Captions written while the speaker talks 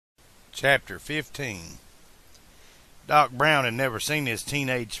Chapter 15. Doc Brown had never seen his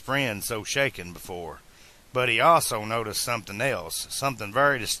teenage friend so shaken before, but he also noticed something else, something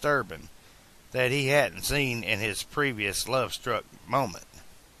very disturbing, that he hadn't seen in his previous love-struck moment.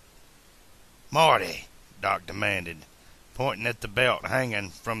 "Marty," Doc demanded, pointing at the belt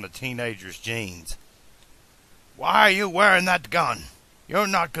hanging from the teenager's jeans, "why are you wearing that gun? You're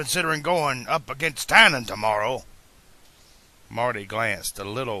not considering going up against Tannen tomorrow." Marty glanced a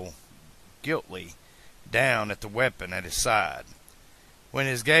little guiltily down at the weapon at his side. When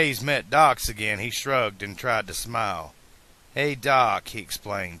his gaze met Doc's again, he shrugged and tried to smile. "Hey, Doc," he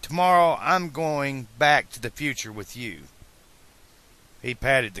explained, "tomorrow I'm going back to the future with you." He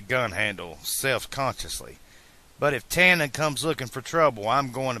patted the gun handle self-consciously. "But if Tannen comes looking for trouble,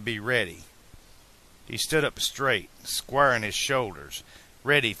 I'm going to be ready." He stood up straight, squaring his shoulders,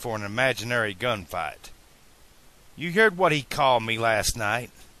 ready for an imaginary gunfight. "You heard what he called me last night?"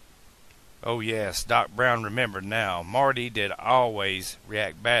 Oh yes, Doc Brown remembered now. Marty did always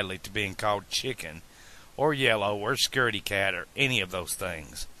react badly to being called chicken, or yellow, or scaredy cat, or any of those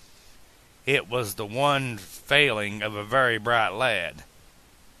things. It was the one failing of a very bright lad.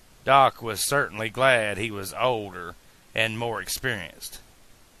 Doc was certainly glad he was older and more experienced.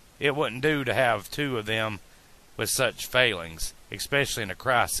 It wouldn't do to have two of them with such failings, especially in a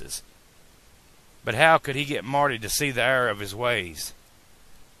crisis. But how could he get Marty to see the error of his ways?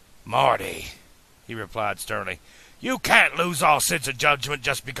 "Marty," he replied sternly, "you can't lose all sense of judgment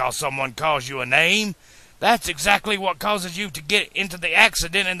just because someone calls you a name. That's exactly what causes you to get into the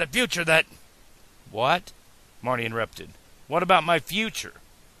accident in the future that—" "What?" Marty interrupted. "What about my future?"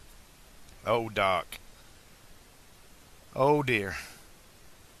 "Oh, Doc. Oh, dear."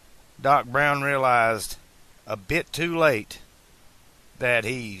 Doc Brown realized, a bit too late, that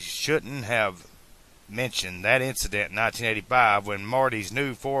he shouldn't have mentioned that incident in 1985 when Marty's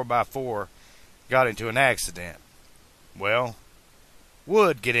new 4x4 got into an accident. Well,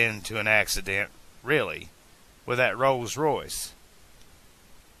 would get into an accident, really, with that Rolls Royce.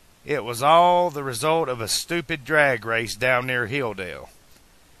 It was all the result of a stupid drag race down near Hilldale.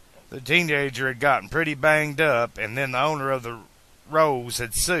 The teenager had gotten pretty banged up, and then the owner of the Rose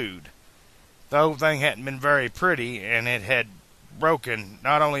had sued. The whole thing hadn't been very pretty, and it had broken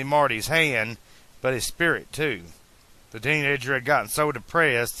not only Marty's hand, but his spirit too. The teenager had gotten so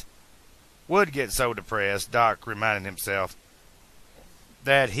depressed, would get so depressed, Doc reminded himself,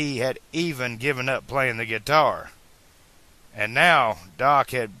 that he had even given up playing the guitar. And now Doc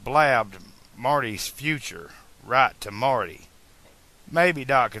had blabbed Marty's future right to Marty. Maybe,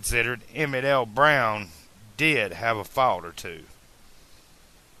 Doc considered, Emmett L. Brown did have a fault or two.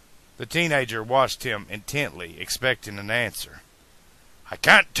 The teenager watched him intently, expecting an answer. "I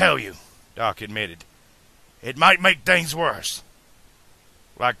can't tell you," Doc admitted. "It might make things worse."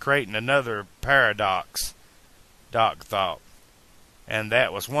 Like creating another paradox, Doc thought. And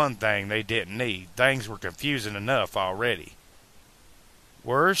that was one thing they didn't need. Things were confusing enough already.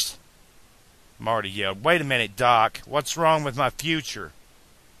 "Worse?" Marty yelled. "Wait a minute, Doc. What's wrong with my future?"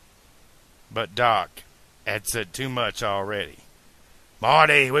 But Doc had said too much already.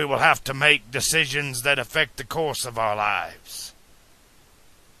 "Marty, we will have to make decisions that affect the course of our lives."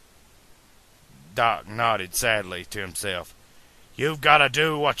 Doc nodded sadly to himself. "You've got to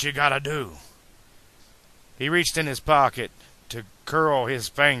do what you got to do." He reached in his pocket to curl his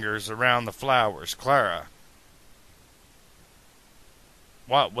fingers around the flowers. Clara.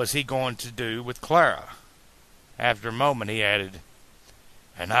 What was he going to do with Clara? After a moment he added,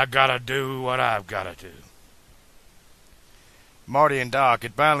 "And I got to do what I've got to do." Marty and Doc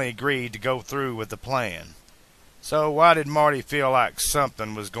had finally agreed to go through with the plan. So why did Marty feel like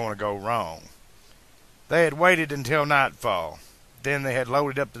something was going to go wrong? They had waited until nightfall. Then they had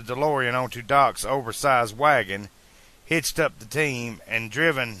loaded up the DeLorean onto Doc's oversized wagon, hitched up the team, and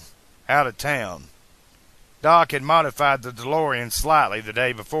driven out of town. Doc had modified the DeLorean slightly the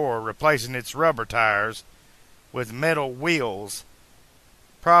day before, replacing its rubber tires with metal wheels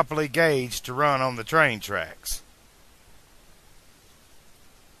properly gauged to run on the train tracks.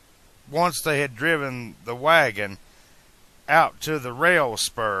 Once they had driven the wagon out to the rail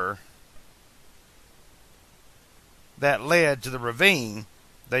spur that led to the ravine,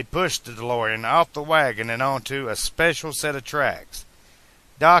 they pushed the DeLorean off the wagon and onto a special set of tracks.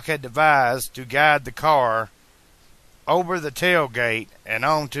 Doc had devised to guide the car over the tailgate and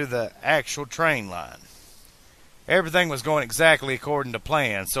onto the actual train line. Everything was going exactly according to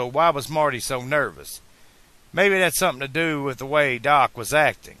plan, so why was Marty so nervous? Maybe it had something to do with the way Doc was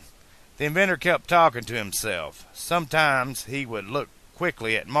acting. The inventor kept talking to himself. Sometimes he would look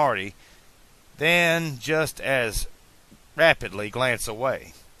quickly at Marty, then just as rapidly glance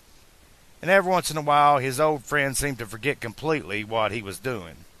away. and every once in a while his old friend seemed to forget completely what he was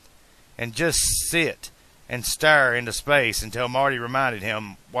doing, and just sit and stare into space until Marty reminded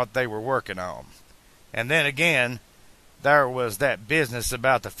him what they were working on. And then again, there was that business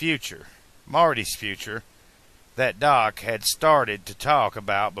about the future, Marty's future, that Doc had started to talk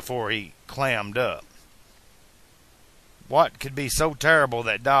about before he clammed up. What could be so terrible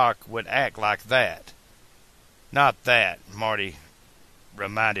that Doc would act like that? Not that, Marty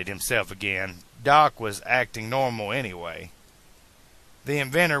reminded himself again. Doc was acting normal anyway. The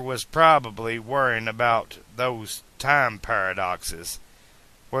inventor was probably worrying about those time paradoxes,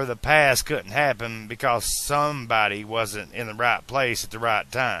 where the past couldn't happen because somebody wasn't in the right place at the right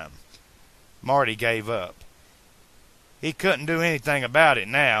time. Marty gave up. He couldn't do anything about it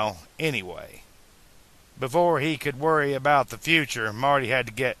now, anyway. Before he could worry about the future, Marty had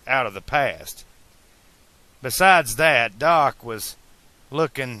to get out of the past. Besides that, Doc was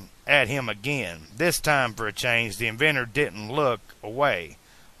looking at him again. This time, for a change, the inventor didn't look away,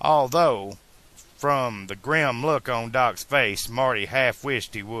 although, from the grim look on Doc's face, Marty half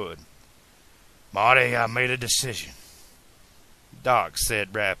wished he would. "Marty, I made a decision," Doc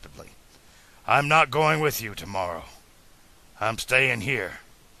said rapidly. "I'm not going with you tomorrow. I'm staying here."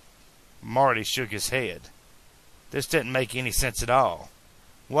 Marty shook his head. This didn't make any sense at all.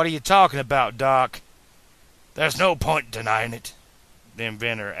 "What are you talking about, Doc?" "There's no point denying it," the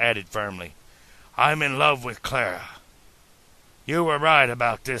inventor added firmly. "I'm in love with Clara. You were right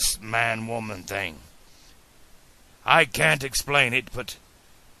about this man-woman thing. I can't explain it, but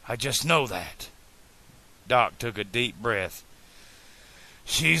I just know that." Doc took a deep breath.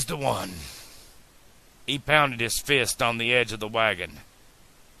 "She's the one." He pounded his fist on the edge of the wagon.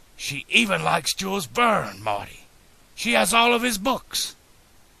 "She even likes Jules Verne, Marty. She has all of his books."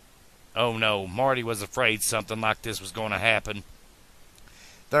 Oh no, Marty was afraid something like this was going to happen.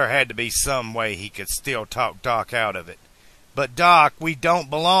 There had to be some way he could still talk Doc out of it. "But Doc, we don't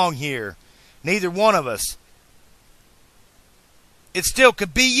belong here. Neither one of us. It still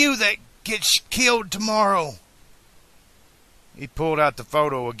could be you that gets killed tomorrow." He pulled out the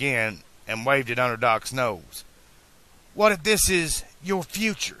photo again and waved it under Doc's nose. "What if this is your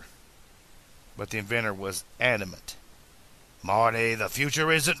future?" But the inventor was adamant. "Marty, the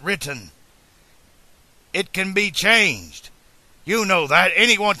future isn't written. It can be changed. You know that.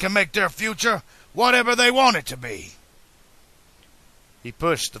 Anyone can make their future whatever they want it to be." He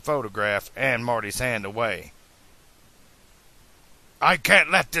pushed the photograph and Marty's hand away. "I can't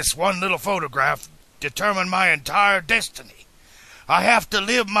let this one little photograph determine my entire destiny. I have to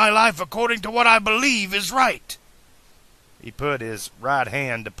live my life according to what I believe is right." He put his right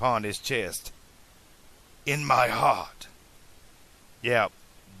hand upon his chest. "In my heart." Yep,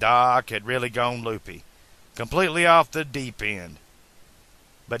 Doc had really gone loopy, completely off the deep end.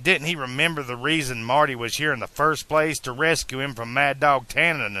 But didn't he remember the reason Marty was here in the first place, to rescue him from Mad Dog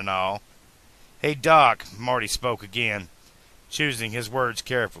Tannen and all? "Hey, Doc," Marty spoke again, choosing his words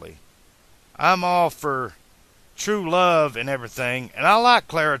carefully. "I'm all for true love and everything, and I like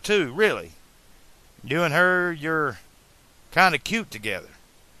Clara too, really. You and her, you're kind of cute together.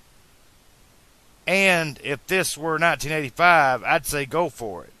 And if this were 1985, I'd say go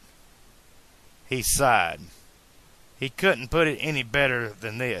for it." He sighed. He couldn't put it any better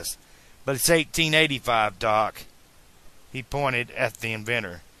than this. "But it's 1885, Doc." He pointed at the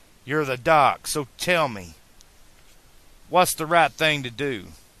inventor. "You're the doc, so tell me, what's the right thing to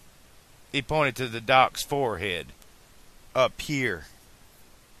do?" He pointed to the doc's forehead. "Up here."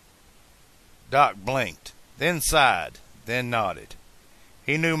 Doc blinked, then sighed, then nodded.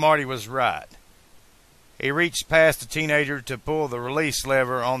 He knew Marty was right. He reached past the teenager to pull the release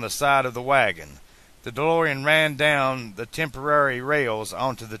lever on the side of the wagon. The DeLorean ran down the temporary rails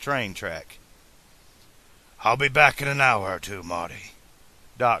onto the train track. "I'll be back in an hour or two, Marty,"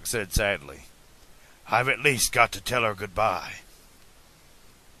 Doc said sadly. "I've at least got to tell her goodbye."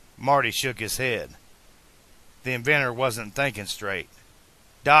 Marty shook his head. The inventor wasn't thinking straight.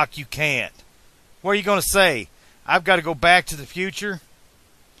 "Doc, you can't. What are you going to say? I've got to go back to the future?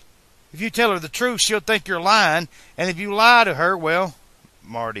 If you tell her the truth, she'll think you're lying, and if you lie to her, well..."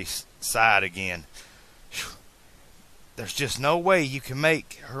 Marty sighed again. "There's just no way you can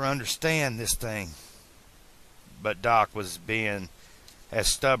make her understand this thing." But Doc was being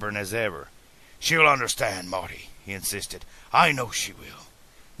as stubborn as ever. "She'll understand, Marty," he insisted. "I know she will."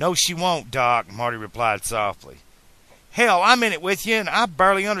 "No, she won't, Doc," Marty replied softly. "Hell, I'm in it with you, and I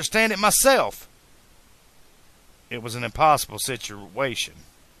barely understand it myself." It was an impossible situation.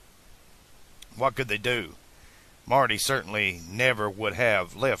 What could they do? Marty certainly never would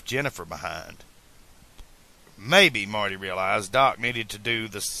have left Jennifer behind. Maybe, Marty realized, Doc needed to do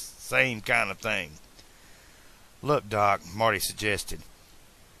the same kind of thing. Look, Doc, Marty suggested.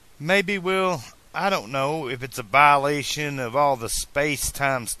 Maybe I don't know if it's a violation of all the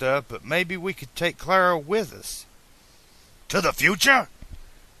space-time stuff, but maybe we could take Clara with us. To the future?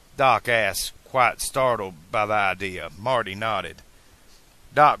 Doc asked, quite startled by the idea. Marty nodded.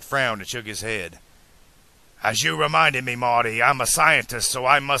 Doc frowned and shook his head. As you reminded me, Marty, I'm a scientist, so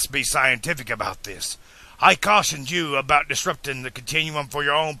I must be scientific about this. I cautioned you about disrupting the continuum for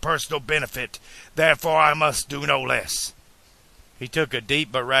your own personal benefit. Therefore, I must do no less. He took a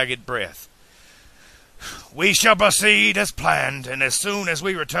deep but ragged breath. We shall proceed as planned, and as soon as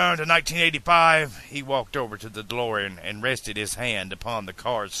we return to 1985, he walked over to the DeLorean and rested his hand upon the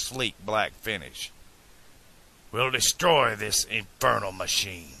car's sleek black finish. We'll destroy this infernal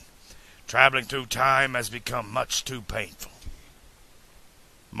machine. Traveling through time has become much too painful.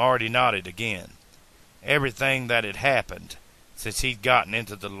 Marty nodded again. Everything that had happened since he'd gotten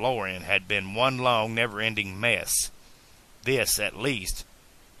into the DeLorean had been one long, never-ending mess. This, at least,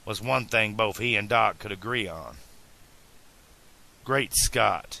 was one thing both he and Doc could agree on. Great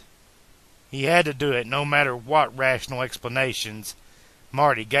Scott. He had to do it no matter what rational explanations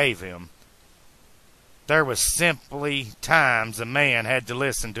Marty gave him. There was simply times a man had to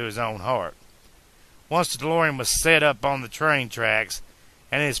listen to his own heart. Once the DeLorean was set up on the train tracks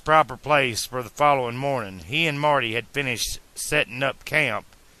and in its proper place for the following morning, he and Marty had finished setting up camp,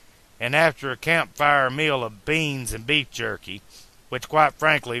 and after a campfire meal of beans and beef jerky, which quite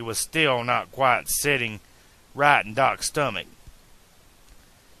frankly was still not quite sitting right in Doc's stomach,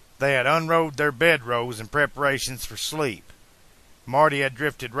 they had unrolled their bedrolls in preparations for sleep. Marty had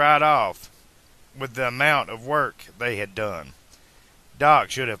drifted right off with the amount of work they had done. Doc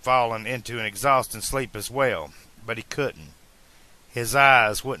should have fallen into an exhausting sleep as well, but he couldn't. His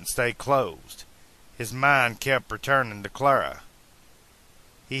eyes wouldn't stay closed. His mind kept returning to Clara.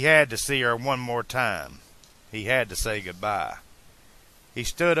 He had to see her one more time. He had to say goodbye. He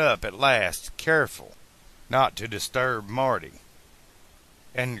stood up at last, careful not to disturb Marty,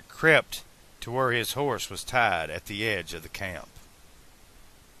 and crept to where his horse was tied at the edge of the camp.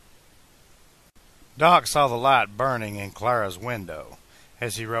 Doc saw the light burning in Clara's window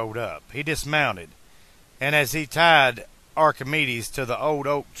as he rode up. He dismounted, and as he tied Archimedes to the old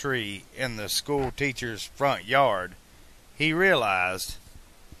oak tree in the school teacher's front yard, he realized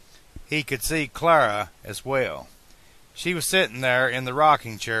he could see Clara as well. She was sitting there in the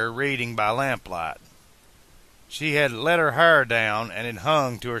rocking chair reading by lamplight. She had let her hair down and it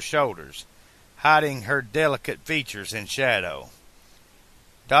hung to her shoulders, hiding her delicate features in shadow.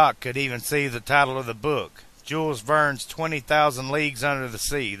 Doc could even see the title of the book, Jules Verne's 20,000 Leagues Under the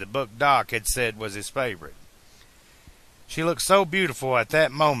Sea, the book Doc had said was his favorite. She looked so beautiful at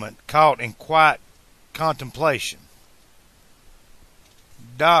that moment, caught in quiet contemplation.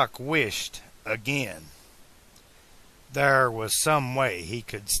 Doc wished again there was some way he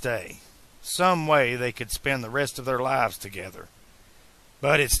could stay, some way they could spend the rest of their lives together,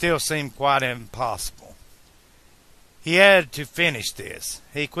 but it still seemed quite impossible. He had to finish this.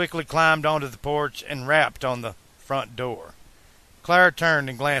 He quickly climbed onto the porch and rapped on the front door. Clara turned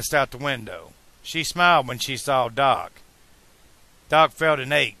and glanced out the window. She smiled when she saw Doc. Doc felt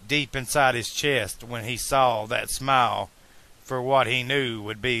an ache deep inside his chest when he saw that smile for what he knew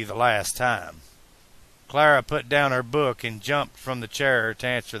would be the last time. Clara put down her book and jumped from the chair to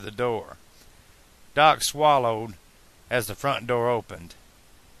answer the door. Doc swallowed as the front door opened.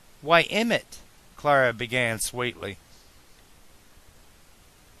 "Why, Emmett," Clara began sweetly,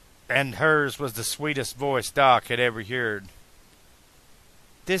 and hers was the sweetest voice Doc had ever heard.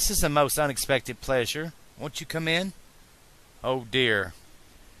 "This is a most unexpected pleasure. Won't you come in?" Oh dear.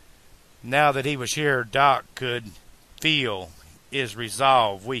 Now that he was here, Doc could feel his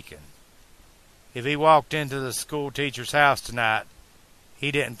resolve weaken. If he walked into the school teacher's house tonight,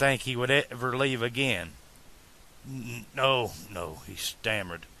 he didn't think he would ever leave again. No, he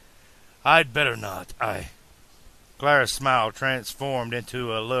stammered. "I'd better not. Clara's smile transformed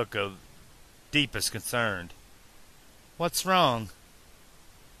into a look of deepest concern. "What's wrong?"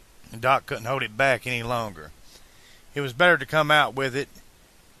 Doc couldn't hold it back any longer. It was better to come out with it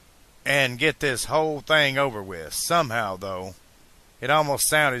and get this whole thing over with. Somehow, though, it almost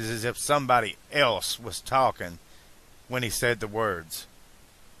sounded as if somebody else was talking when he said the words.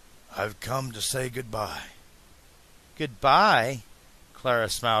 "I've come to say goodbye." "Goodbye?" Clara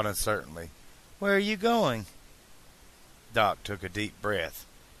smiled uncertainly. "Where are you going?" Doc took a deep breath.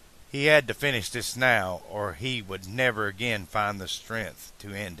 He had to finish this now, or he would never again find the strength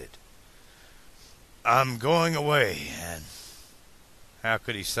to end it. "I'm going away, and..." How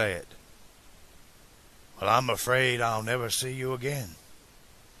could he say it? Well, I'm afraid I'll never see you again.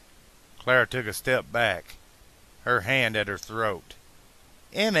 Clara took a step back, her hand at her throat.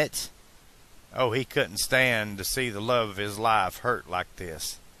 Emmett! Oh, he couldn't stand to see the love of his life hurt like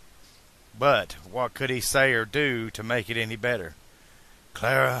this. But what could he say or do to make it any better?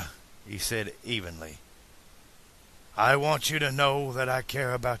 Clara, he said evenly, I want you to know that I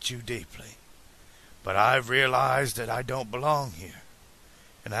care about you deeply. But I've realized that I don't belong here,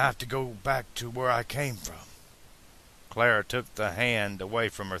 and I have to go back to where I came from. Clara took the hand away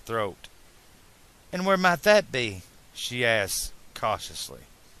from her throat. And where might that be? She asked cautiously.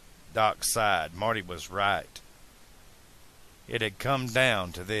 Doc sighed. Marty was right. It had come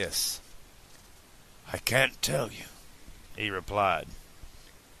down to this. I can't tell you, he replied.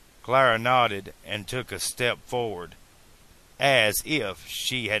 Clara nodded and took a step forward, as if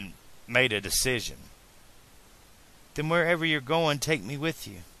she had made a decision. Then wherever you're going, take me with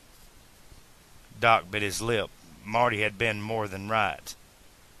you. Doc bit his lip. Marty had been more than right.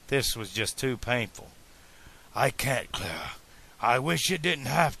 This was just too painful. I can't, Clara. I wish it didn't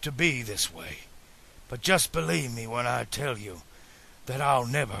have to be this way. But just believe me when I tell you that I'll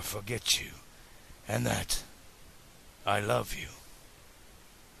never forget you, and that I love you.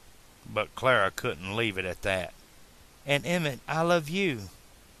 But Clara couldn't leave it at that. And Emmett, I love you,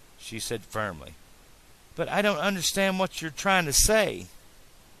 she said firmly. But I don't understand what you're trying to say.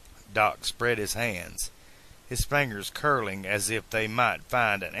 Doc spread his hands, his fingers curling as if they might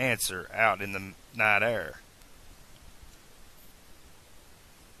find an answer out in the night air.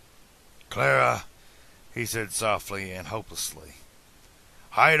 Clara, he said softly and hopelessly,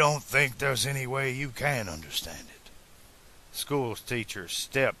 I don't think there's any way you can understand it. School's teacher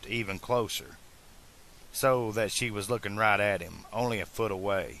stepped even closer, so that she was looking right at him, only a foot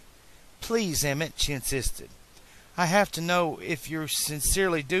away. Please, Emmett, she insisted. I have to know if you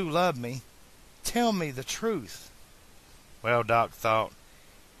sincerely do love me. Tell me the truth. Well, Doc thought,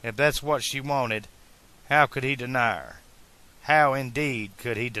 if that's what she wanted, how could he deny her? How, indeed,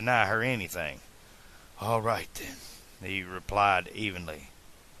 could he deny her anything? All right, then, he replied evenly.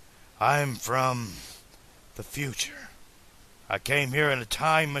 I'm from the future. I came here in a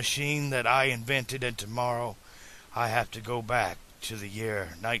time machine that I invented, and tomorrow I have to go back to the year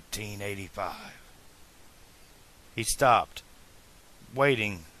 1985. He stopped,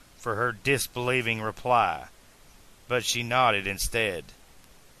 waiting for her disbelieving reply, but she nodded instead.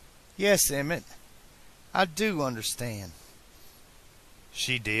 Yes, Emmett, I do understand.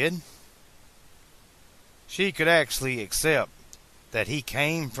 She did? She could actually accept that he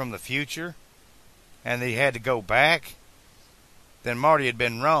came from the future and that he had to go back? Then Marty had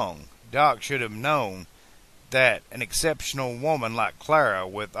been wrong. Doc should have known that an exceptional woman like Clara,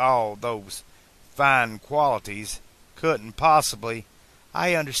 with all those fine qualities, couldn't possibly...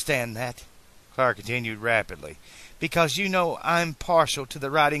 I understand that, Clara continued rapidly, because you know I'm partial to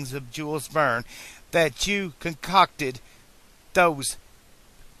the writings of Jules Verne, that you concocted those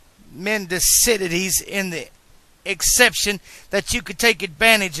mendicities in the exception that you could take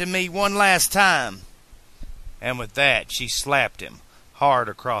advantage of me one last time. And with that she slapped him hard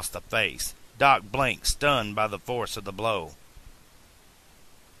across the face. Doc blinked, stunned by the force of the blow.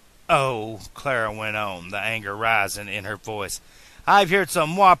 Oh, Clara went on, the anger rising in her voice, I've heard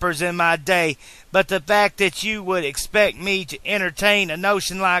some whoppers in my day, but the fact that you would expect me to entertain a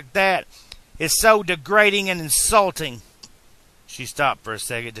notion like that is so degrading and insulting. She stopped for a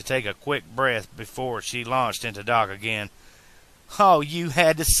second to take a quick breath before she launched into Doc again. All you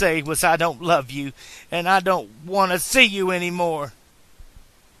had to say was I don't love you, and I don't want to see you anymore.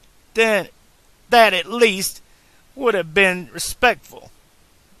 Then that at least would have been respectful.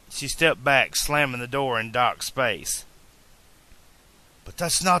 She stepped back, slamming the door in Doc's face. But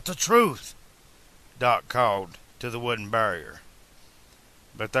that's not the truth, Doc called to the wooden barrier.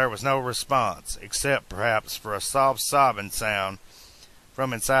 But there was no response, except perhaps for a soft sobbing sound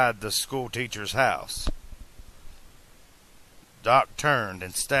from inside the schoolteacher's house. Doc turned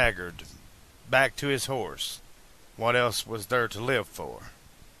and staggered back to his horse. What else was there to live for?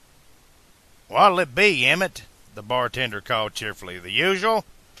 What'll it be, Emmett? The bartender called cheerfully. The usual?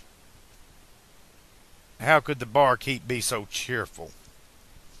 How could the barkeep be so cheerful?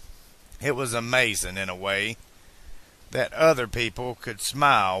 It was amazing, in a way, that other people could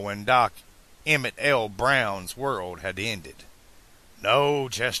smile when Doc Emmett L. Brown's world had ended. No,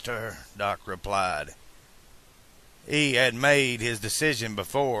 Chester, Doc replied. He had made his decision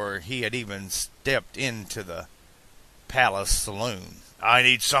before he had even stepped into the Palace Saloon. I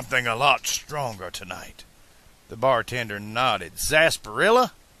need something a lot stronger tonight. The bartender nodded.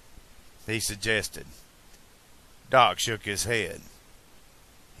 Sarsaparilla? He suggested. Doc shook his head.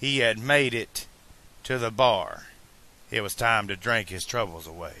 He had made it to the bar. It was time to drink his troubles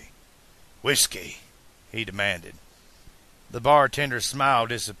away. "Whiskey," he demanded. The bartender's smile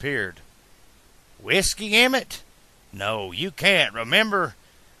disappeared. "Whiskey, Emmett? No, you can't. Remember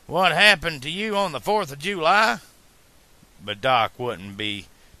what happened to you on the 4th of July? But Doc wouldn't be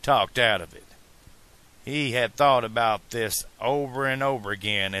talked out of it. He had thought about this over and over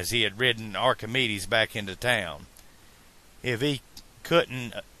again as he had ridden Archimedes back into town. If he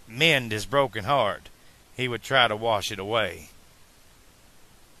couldn't mend his broken heart, he would try to wash it away.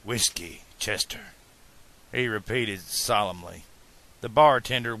 "Whiskey, Chester," he repeated solemnly. The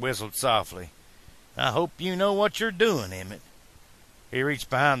bartender whistled softly. "I hope you know what you're doing, Emmett." He reached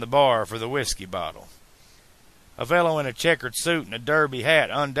behind the bar for the whiskey bottle. A fellow in a checkered suit and a derby hat,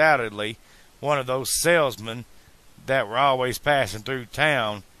 undoubtedly one of those salesmen that were always passing through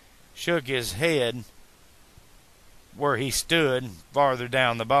town, shook his head where he stood farther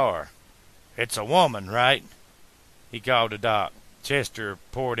down the bar. "It's a woman, right?" he called to Doc. Chester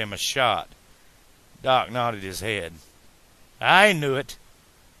poured him a shot. Doc nodded his head. "I knew it,"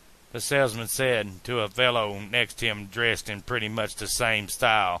 the salesman said to a fellow next to him dressed in pretty much the same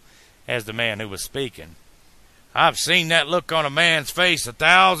style as the man who was speaking. "I've seen that look on a man's face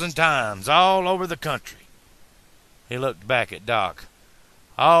 1,000 times all over the country." He looked back at Doc.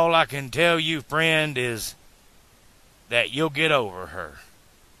 "All I can tell you, friend, is that you'll get over her."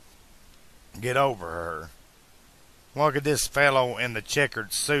 Get over her? What could this fellow in the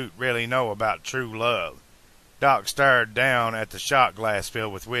checkered suit really know about true love? Doc stared down at the shot glass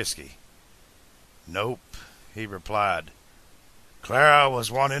filled with whiskey. "Nope," he replied. "Clara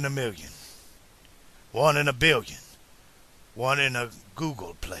was 1 in a million. 1 in a billion. 1 in a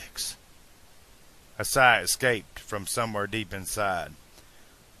Googleplex." A sigh escaped from somewhere deep inside.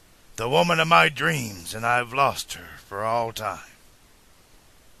 "The woman of my dreams, and I've lost her for all time."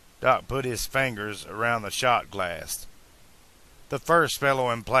 Doc put his fingers around the shot glass. The first fellow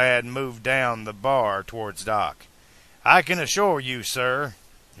in plaid moved down the bar towards Doc. "I can assure you, sir,"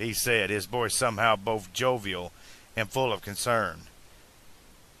 he said, his voice somehow both jovial and full of concern,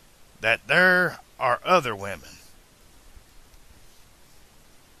 "that there are other women.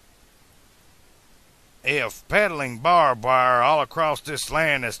 If peddling barbed wire all across this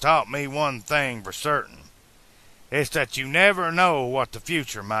land has taught me one thing for certain, it's that you never know what the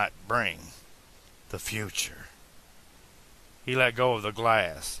future might bring. The future." He let go of the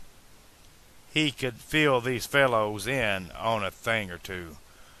glass. He could feel these fellows in on a thing or two.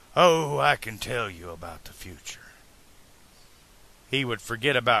 "Oh, I can tell you about the future." He would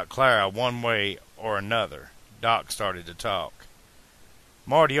forget about Clara one way or another. Doc started to talk.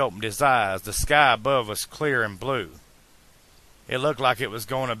 Marty opened his eyes. The sky above was clear and blue. It looked like it was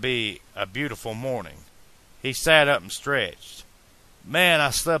going to be a beautiful morning. He sat up and stretched. "Man, I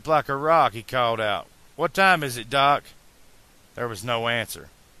slept like a rock," he called out. "What time is it, Doc?" There was no answer.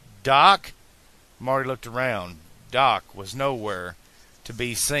 "Doc?" Marty looked around. Doc was nowhere to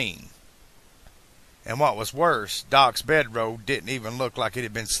be seen. And what was worse, Doc's bedrobe didn't even look like it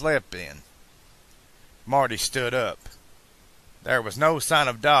had been slept in. Marty stood up. There was no sign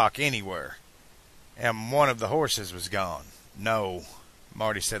of Doc anywhere, and one of the horses was gone. "No,"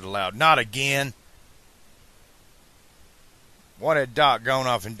 Marty said aloud. "Not again." What had Doc gone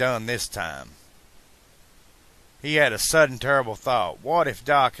off and done this time? He had a sudden terrible thought. What if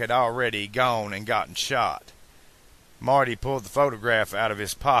Doc had already gone and gotten shot? Marty pulled the photograph out of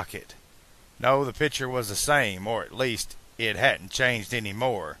his pocket. No, the picture was the same, or at least it hadn't changed any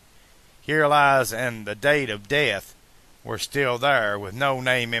more. Here lies and the date of death were still there, with no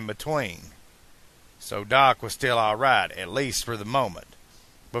name in between. So Doc was still all right, at least for the moment.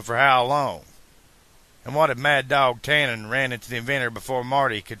 But for how long? And what if Mad Dog Tannen ran into the inventor before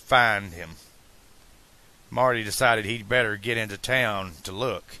Marty could find him? Marty decided he'd better get into town to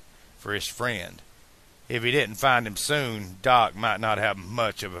look for his friend. If he didn't find him soon, Doc might not have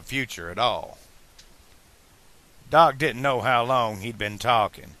much of a future at all. Doc didn't know how long he'd been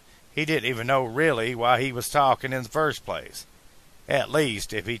talking. He didn't even know really why he was talking in the first place. At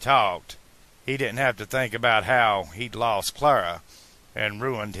least, if he talked, he didn't have to think about how he'd lost Clara and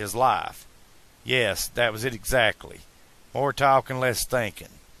ruined his life. Yes, that was it exactly. More talking, less thinking.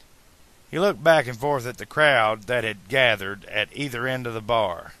 He looked back and forth at the crowd that had gathered at either end of the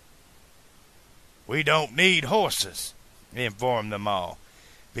bar. "We don't need horses," he informed them all,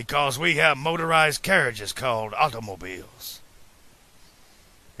 "because we have motorized carriages called automobiles."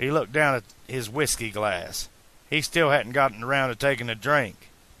 He looked down at his whiskey glass. He still hadn't gotten around to taking a drink.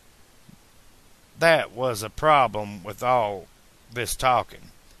 That was a problem with all this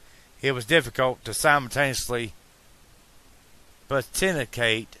talking. It was difficult to simultaneously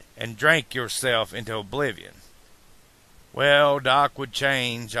pontificate and drank yourself into oblivion. Well, Doc would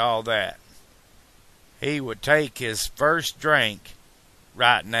change all that. He would take his first drink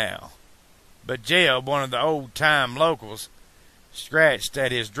right now. But Jeb, one of the old-time locals, scratched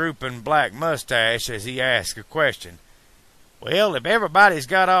at his drooping black mustache as he asked a question. Well, if everybody's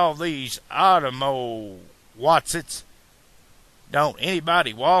got all these Watsits, don't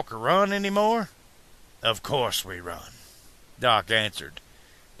anybody walk or run anymore? Of course we run, Doc answered,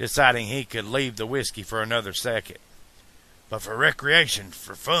 deciding he could leave the whiskey for another second. But for recreation,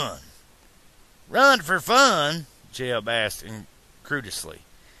 for fun. Run for fun? Jeb asked incredulously.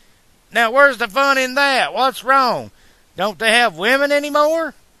 Now where's the fun in that? What's wrong? Don't they have women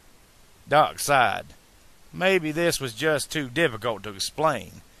anymore? Doc sighed. Maybe this was just too difficult to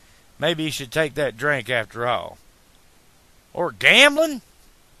explain. Maybe he should take that drink after all. Or gambling?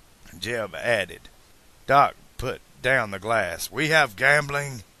 Jeb added. Doc put down the glass. We have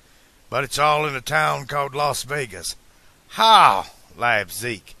gambling, but it's all in a town called Las Vegas. How? Laughed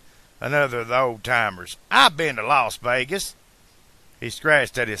Zeke, another of the old-timers. I've been to Las Vegas. He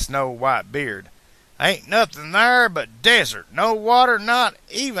scratched at his snow-white beard. Ain't nothing there but desert, no water, not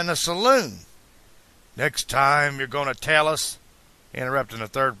even a saloon. Next time you're going to tell us, interrupting a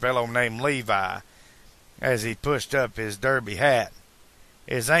third fellow named Levi, as he pushed up his derby hat,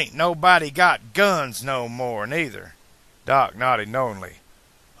 is ain't nobody got guns no more, neither. Doc nodded knowingly.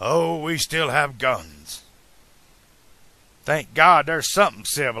 Oh, we still have guns. Thank God there's something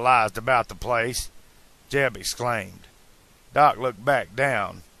civilized about the place, Jeb exclaimed. Doc looked back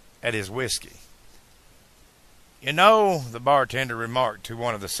down at his whiskey. You know, the bartender remarked to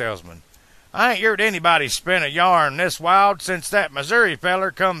one of the salesmen, I ain't heard anybody spin a yarn this wild since that Missouri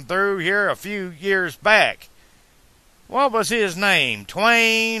feller come through here a few years back. What was his name?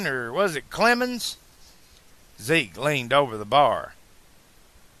 Twain, or was it Clemens? Zeke leaned over the bar.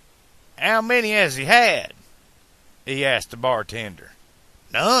 How many has he had? He asked the bartender.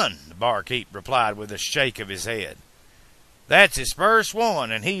 None, the barkeep replied with a shake of his head. That's his first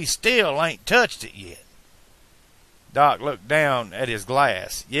one, and he still ain't touched it yet. Doc looked down at his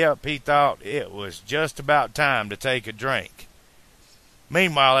glass. Yep, he thought it was just about time to take a drink.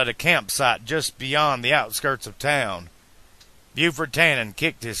 Meanwhile, at a campsite just beyond the outskirts of town, Buford Tannen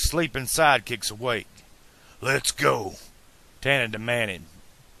kicked his sleeping sidekicks awake. Let's go, Tannen demanded,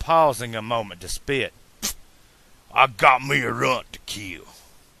 pausing a moment to spit. I got me a runt to kill.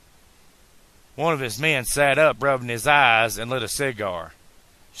 One of his men sat up, rubbing his eyes, and lit a cigar.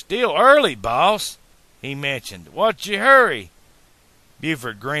 Still early, boss, he mentioned. What's your hurry?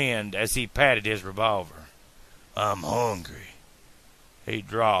 Buford grinned as he patted his revolver. I'm hungry, he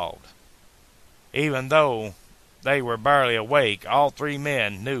drawled. Even though they were barely awake, all three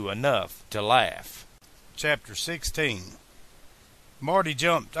men knew enough to laugh. Chapter 16. Marty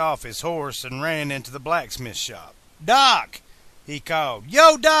jumped off his horse and ran into the blacksmith shop. Doc! He called.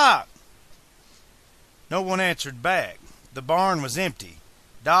 Yo, Doc! No one answered back. The barn was empty.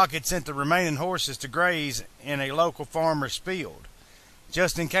 Doc had sent the remaining horses to graze in a local farmer's field,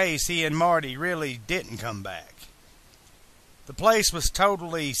 just in case he and Marty really didn't come back. The place was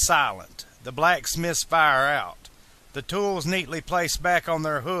totally silent, the blacksmith's fire out, the tools neatly placed back on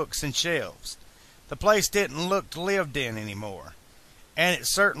their hooks and shelves. The place didn't look lived in anymore, and it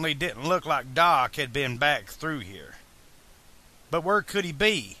certainly didn't look like Doc had been back through here. But where could he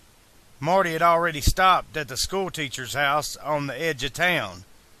be? Marty had already stopped at the schoolteacher's house on the edge of town,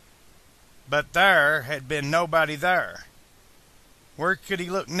 but there had been nobody there. Where could he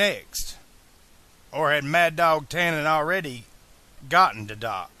look next? Or had Mad Dog Tannen already gotten to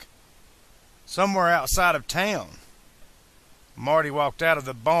Doc? Somewhere outside of town. Marty walked out of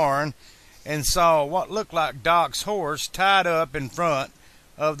the barn and saw what looked like Doc's horse tied up in front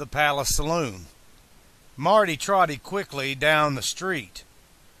of the Palace Saloon. Marty trotted quickly down the street.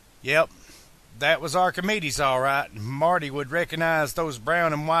 Yep, that was Archimedes all right. Marty would recognize those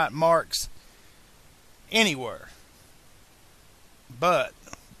brown and white marks anywhere. But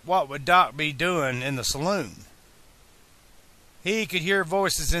what would Doc be doing in the saloon? He could hear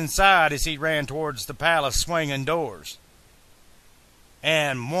voices inside as he ran towards the palace swinging doors.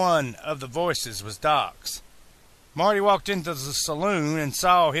 And one of the voices was Doc's. Marty walked into the saloon and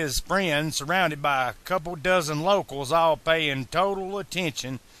saw his friend surrounded by a couple dozen locals, all paying total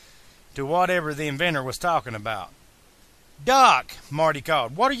attention to whatever the inventor was talking about. Doc, Marty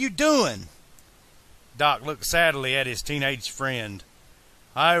called, what are you doing? Doc looked sadly at his teenage friend.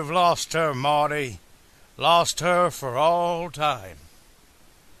 I've lost her, Marty. Lost her for all time.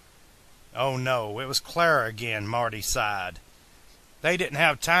 Oh no, it was Clara again, Marty sighed. They didn't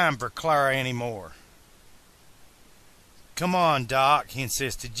have time for Clara anymore. Come on, Doc, he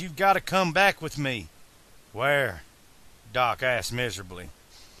insisted. You've got to come back with me. Where? Doc asked miserably.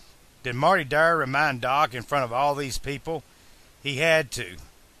 Did Marty dare remind Doc in front of all these people? He had to.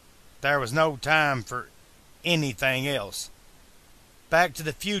 There was no time for anything else. Back to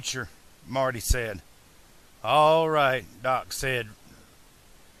the future, Marty said. All right, Doc said,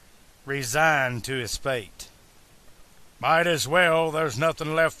 resigned to his fate. Might as well. There's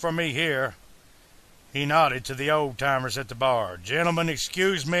nothing left for me here. He nodded to the old-timers at the bar. Gentlemen,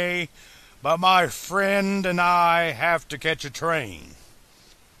 excuse me, but my friend and I have to catch a train.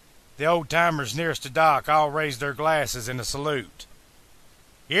 The old-timers nearest to Doc all raised their glasses in a salute.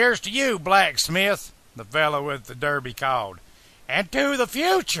 Here's to you, blacksmith, the fellow with the derby called. And to the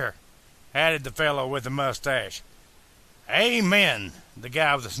future, added the fellow with the mustache. Amen, the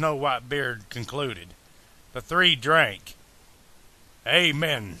guy with the snow-white beard concluded. The three drank.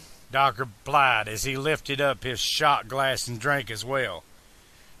 Amen, Doc replied as he lifted up his shot glass and drank as well.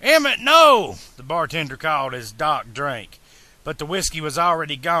 Emmett, no, the bartender called as Doc drank, but the whiskey was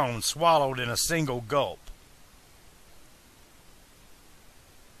already gone, swallowed in a single gulp.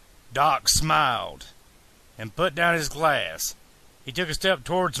 Doc smiled and put down his glass. He took a step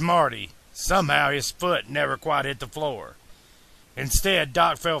towards Marty. Somehow his foot never quite hit the floor. Instead,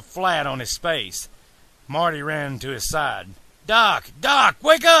 Doc fell flat on his face. Marty ran to his side. Doc! Doc!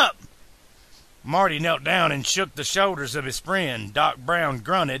 Wake up! Marty knelt down and shook the shoulders of his friend. Doc Brown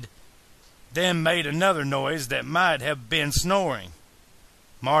grunted, then made another noise that might have been snoring.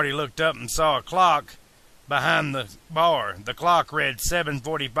 Marty looked up and saw a clock behind the bar. The clock read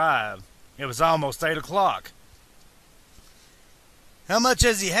 7:45. It was almost 8 o'clock. How much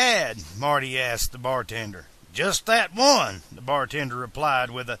has he had? Marty asked the bartender. Just that one, the bartender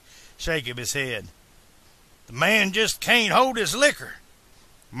replied with a shake of his head. The man just can't hold his liquor.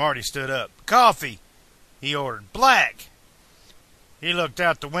 Marty stood up. Coffee, he ordered. Black. He looked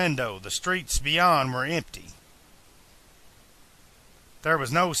out the window. The streets beyond were empty. There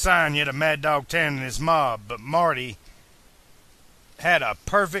was no sign yet of Mad Dog Tan and his mob, but Marty had a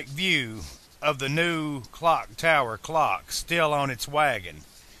perfect view of the new clock tower clock still on its wagon.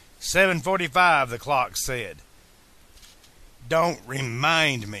 7:45, the clock said. Don't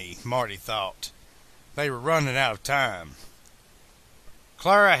remind me, Marty thought. They were running out of time.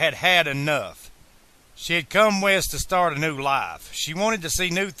 Clara had had enough. She had come west to start a new life. She wanted to see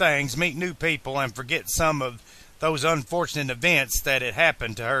new things, meet new people, and forget some of those unfortunate events that had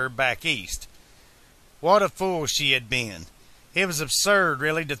happened to her back east. What a fool she had been. It was absurd,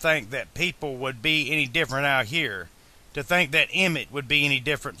 really, to think that people would be any different out here, to think that Emmett would be any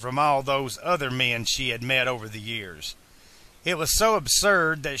different from all those other men she had met over the years. It was so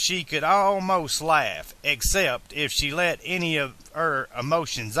absurd that she could almost laugh, except if she let any of her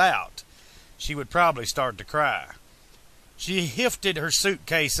emotions out, she would probably start to cry. She lifted her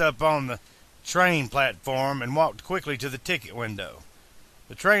suitcase up on the train platform and walked quickly to the ticket window.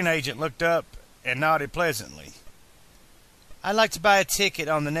 The train agent looked up and nodded pleasantly. I'd like to buy a ticket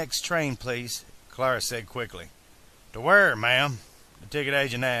on the next train, please, Clara said quickly. To where, ma'am? The ticket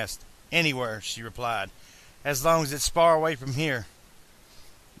agent asked. Anywhere, she replied, as long as it's far away from here.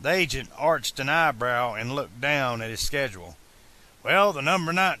 The agent arched an eyebrow and looked down at his schedule. Well, the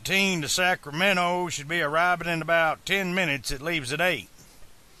number 19 to Sacramento should be arriving in about 10 minutes. It leaves at 8.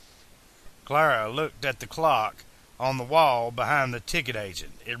 Clara looked at the clock on the wall behind the ticket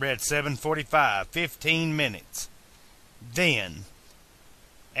agent. It read 7:45, 15 minutes. Then,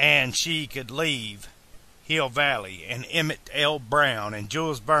 and she could leave Hill Valley and Emmett L. Brown and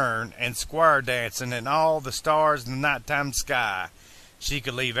Jules Byrne and square dancing and all the stars in the nighttime sky. She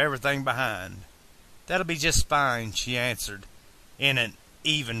could leave everything behind. That'll be just fine, she answered in an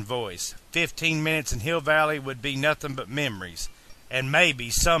even voice. 15 minutes in Hill Valley would be nothing but memories, and maybe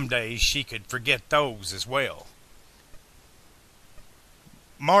some days she could forget those as well.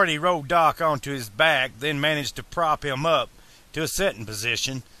 Marty rolled Doc onto his back, then managed to prop him up to a sitting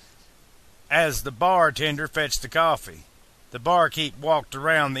position as the bartender fetched the coffee. The barkeep walked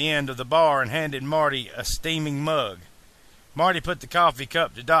around the end of the bar and handed Marty a steaming mug. Marty put the coffee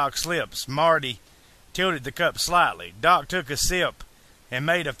cup to Doc's lips. Marty tilted the cup slightly. Doc took a sip and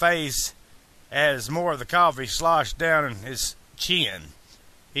made a face as more of the coffee sloshed down his chin.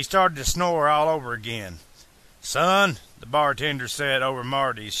 He started to snore all over again. Son, the bartender said over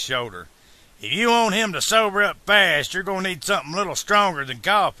Marty's shoulder, if you want him to sober up fast, you're going to need something a little stronger than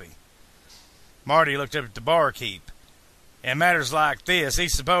coffee. Marty looked up at the barkeep. In matters like this, he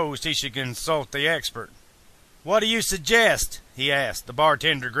supposed he should consult the expert. What do you suggest? He asked. The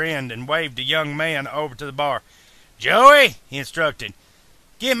bartender grinned and waved a young man over to the bar. Joey, he instructed,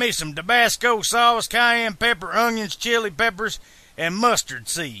 Give me some Tabasco sauce, cayenne pepper, onions, chili peppers, and mustard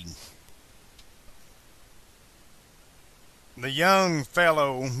seed. The young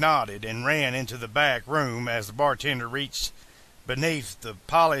fellow nodded and ran into the back room as the bartender reached beneath the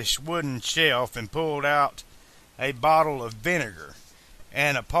polished wooden shelf and pulled out a bottle of vinegar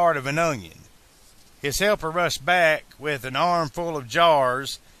and a part of an onion. His helper rushed back with an armful of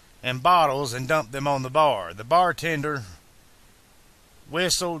jars and bottles and dumped them on the bar. The bartender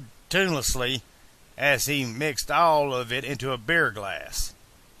whistled tunelessly as he mixed all of it into a beer glass,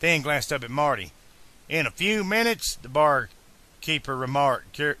 then glanced up at Marty. In a few minutes, the barkeeper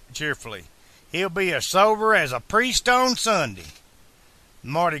remarked cheerfully, he'll be as sober as a priest on Sunday.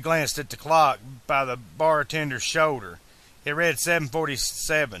 Marty glanced at the clock by the bartender's shoulder. It read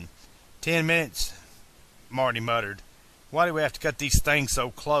 7:47. 10 minutes, Marty muttered. Why do we have to cut these things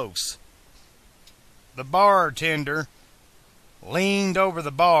so close? The bartender leaned over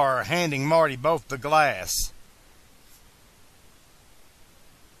the bar, handing Marty both the glass,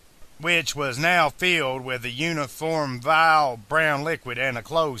 which was now filled with a uniform vile brown liquid, and a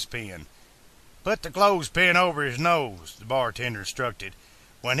clothespin. Put the clothespin over his nose, the bartender instructed.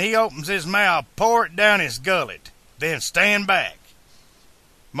 When he opens his mouth, pour it down his gullet. Then stand back.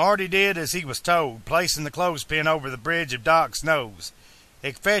 Marty did as he was told, placing the clothespin over the bridge of Doc's nose,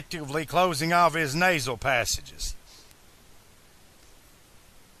 effectively closing off his nasal passages.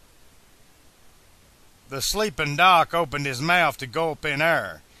 The sleeping Doc opened his mouth to gulp in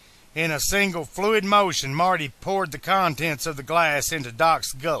air. In a single fluid motion, Marty poured the contents of the glass into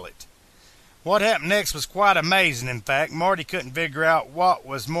Doc's gullet. What happened next was quite amazing. In fact, Marty couldn't figure out what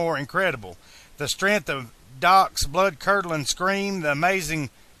was more incredible: the strength of Doc's blood-curdling scream, the amazing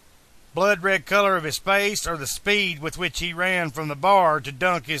blood-red color of his face, or the speed with which he ran from the bar to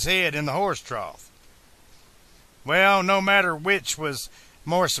dunk his head in the horse trough. Well, no matter which was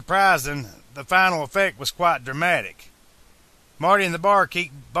more surprising, the final effect was quite dramatic. Marty and the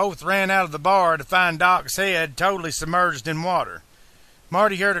barkeep both ran out of the bar to find Doc's head totally submerged in water.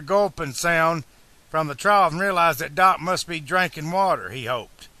 Marty heard a gulping sound from the trough and realized that Doc must be drinking water, he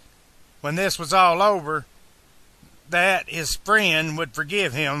hoped. When this was all over, that his friend would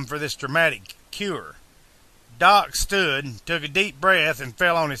forgive him for this dramatic cure. Doc stood, took a deep breath, and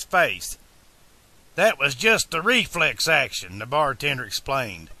fell on his face. That was just a reflex action, the bartender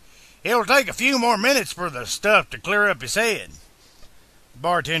explained. It'll take a few more minutes for the stuff to clear up his head. The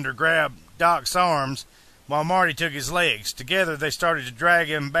bartender grabbed Doc's arms while Marty took his legs. Together they started to drag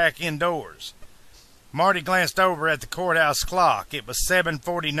him back indoors. Marty glanced over at the courthouse clock. It was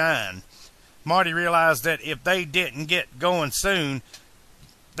 7:49. Marty realized that if they didn't get going soon,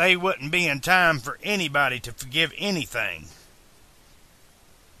 they wouldn't be in time for anybody to forgive anything.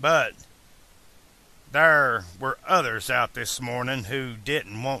 But there were others out this morning who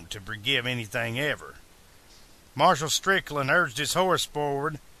didn't want to forgive anything ever. Marshal Strickland urged his horse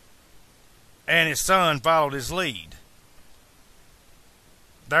forward, and his son followed his lead.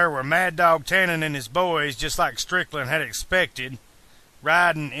 There were Mad Dog Tannen and his boys, just like Strickland had expected,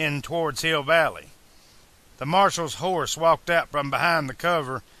 riding in towards Hill Valley. The marshal's horse walked out from behind the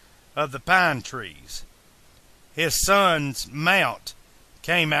cover of the pine trees. His son's mount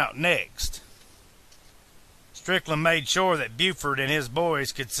came out next. Strickland made sure that Buford and his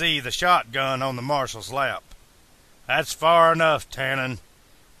boys could see the shotgun on the marshal's lap. That's far enough, Tannen,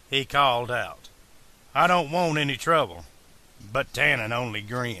 he called out. I don't want any trouble. But Tannen only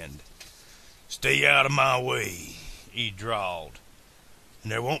grinned. Stay out of my way, he drawled,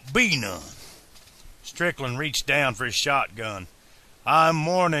 and there won't be none. Strickland reached down for his shotgun. I'm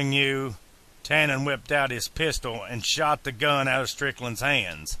warning you. Tannen whipped out his pistol and shot the gun out of Strickland's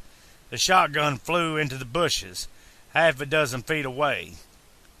hands. The shotgun flew into the bushes, half a dozen feet away.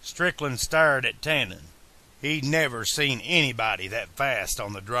 Strickland stared at Tannen. He'd never seen anybody that fast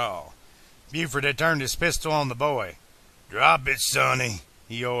on the draw. Buford had turned his pistol on the boy. Drop it, Sonny,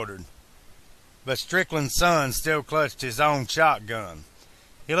 he ordered. But Strickland's son still clutched his own shotgun.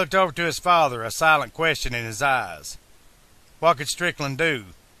 He looked over to his father, a silent question in his eyes. What could Strickland do?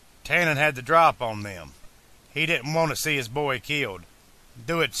 Tannen had the drop on them. He didn't want to see his boy killed.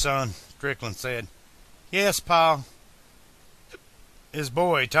 Do it, son, Strickland said. Yes, Pa. His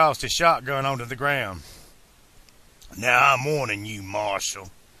boy tossed his shotgun onto the ground. Now I'm warning you, Marshal,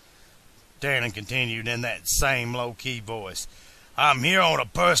 Tannen continued in that same low-key voice. I'm here on a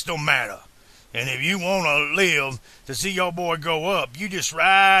personal matter, and if you want to live to see your boy grow up, you just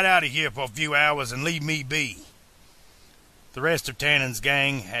ride out of here for a few hours and leave me be. The rest of Tannen's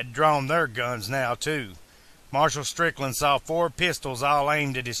gang had drawn their guns now, too. Marshal Strickland saw 4 pistols all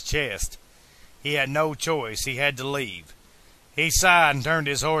aimed at his chest. He had no choice. He had to leave. He sighed and turned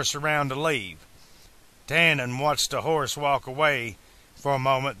his horse around to leave. Tannen watched the horse walk away for a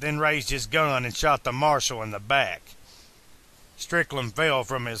moment, then raised his gun and shot the marshal in the back. Strickland fell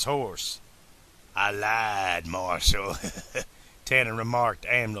from his horse. "I lied, Marshal," Tannen remarked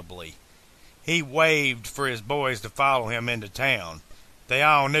amiably. He waved for his boys to follow him into town. They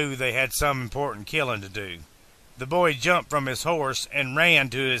all knew they had some important killing to do. The boy jumped from his horse and ran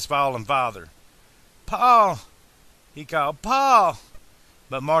to his fallen father. "Pa!" he called. "Pa!"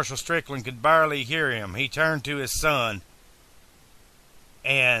 But Marshal Strickland could barely hear him. He turned to his son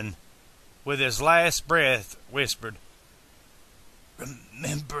and, with his last breath, whispered,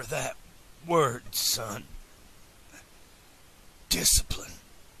 "Remember that word, son. Discipline."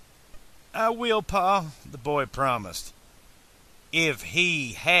 "I will, Pa," the boy promised. If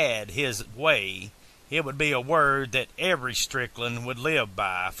he had his way, it would be a word that every Strickland would live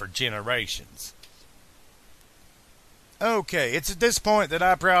by for generations. Okay, it's at this point that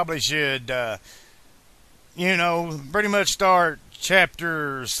I probably should, pretty much start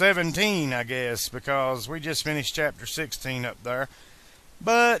chapter 17, I guess, because we just finished chapter 16 up there.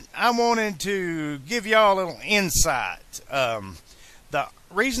 But I wanted to give y'all a little insight. The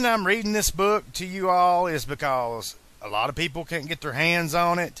reason I'm reading this book to you all is because a lot of people can't get their hands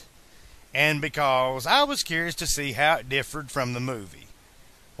on it, and because I was curious to see how it differed from the movie.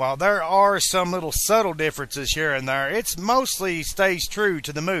 While there are some little subtle differences here and there, it mostly stays true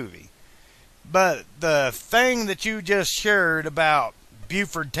to the movie. But the thing that you just heard about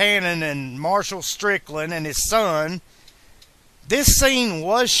Buford Tannen and Marshal Strickland and his son, this scene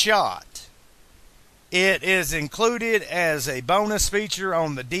was shot. It is included as a bonus feature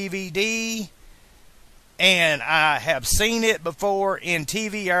on the DVD, and I have seen it before in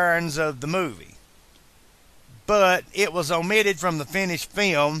TV irons of the movie. But it was omitted from the finished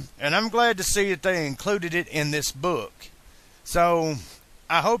film, and I'm glad to see that they included it in this book. So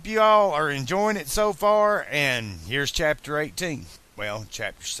I hope you all are enjoying it so far, and here's chapter 18. Well,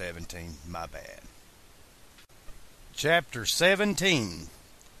 chapter 17, my bad. Chapter 17.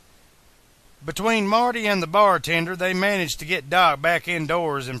 Between Marty and the bartender, they managed to get Doc back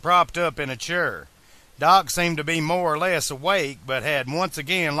indoors and propped up in a chair. Doc seemed to be more or less awake, but had once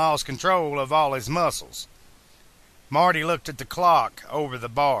again lost control of all his muscles. Marty looked at the clock over the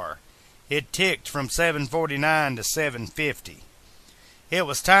bar. It ticked from 7:49 to 7:50. It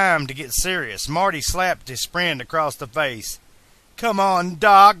was time to get serious. Marty slapped his friend across the face. "Come on,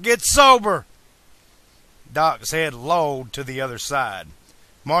 Doc, get sober!" Doc's head lolled to the other side.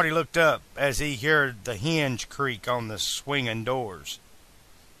 Marty looked up as he heard the hinge creak on the swinging doors.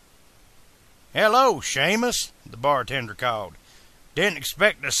 "Hello, Seamus," the bartender called. "Didn't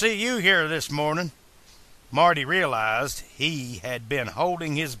expect to see you here this morning." Marty realized he had been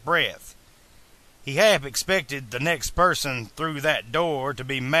holding his breath. He half expected the next person through that door to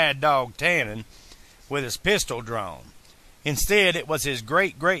be Mad Dog Tannen with his pistol drawn. Instead, it was his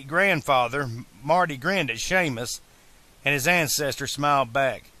great-great-grandfather. Marty grinned at Seamus, and his ancestor smiled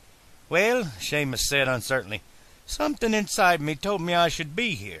back. "Well," Seamus said uncertainly, "something inside me told me I should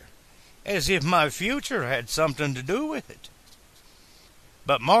be here, as if my future had something to do with it."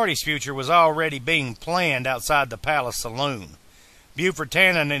 But Marty's future was already being planned outside the palace saloon. Buford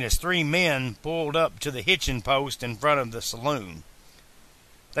Tannen and his 3 men pulled up to the hitching post in front of the saloon.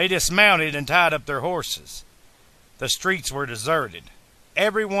 They dismounted and tied up their horses. The streets were deserted.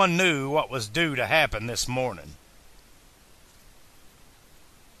 Everyone knew what was due to happen this morning.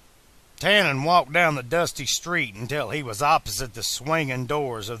 Tannen walked down the dusty street until he was opposite the swinging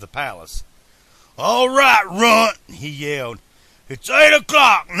doors of the palace. "All right, runt," he yelled. "It's 8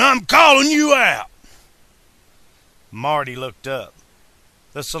 o'clock, and I'm calling you out." Marty looked up.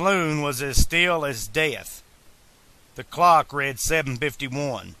 The saloon was as still as death. The clock read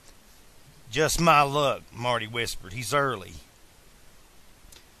 7:51. "Just my luck," Marty whispered. "He's early."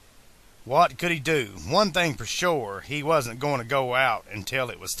 What could he do? One thing for sure, he wasn't going to go out until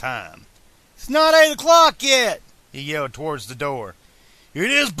it was time. "It's not 8 o'clock yet," he yelled towards the door. "It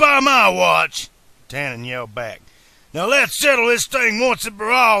is by my watch," Tannen yelled back. "Now let's settle this thing once and for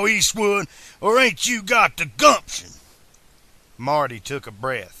all, Eastwood, or ain't you got the gumption?" Marty took a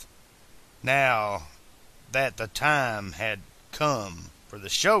breath. Now that the time had come for the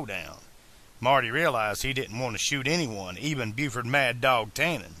showdown, Marty realized he didn't want to shoot anyone, even Buford Mad Dog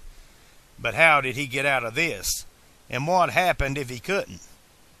Tannen. But how did he get out of this? And what happened if he couldn't?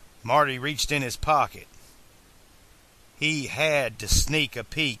 Marty reached in his pocket. He had to sneak a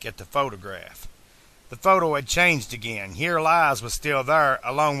peek at the photograph. The photo had changed again. Here Lies was still there,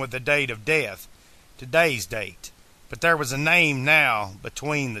 along with the date of death, today's date. But there was a name now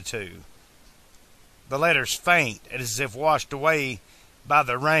between the two. the letters faint as if washed away by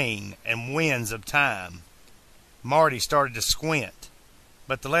the rain and winds of time. Marty started to squint,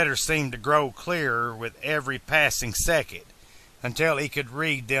 but the letters seemed to grow clearer with every passing second until he could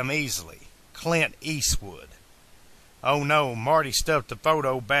read them easily. Clint Eastwood. Oh no, Marty stuffed the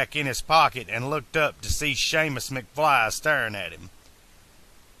photo back in his pocket and looked up to see Seamus McFly staring at him.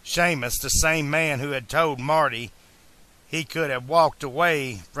 Seamus, the same man who had told Marty he could have walked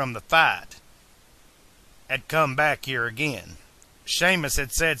away from the fight, had come back here again. Seamus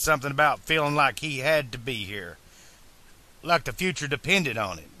had said something about feeling like he had to be here, like the future depended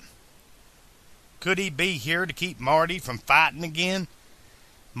on it. Could he be here to keep Marty from fighting again?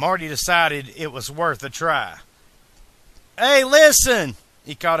 Marty decided it was worth a try. Hey, listen,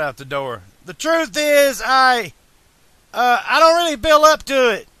 he called out the door. The truth is, I don't really feel up to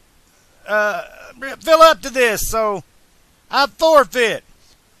it. Feel up to this, so I forfeit.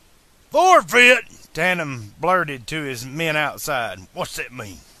 Forfeit? Tannen blurted to his men outside. What's that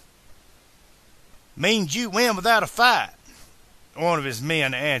mean? Means you win without a fight, one of his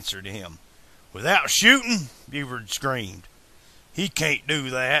men answered him. Without shooting? Buford screamed. He can't do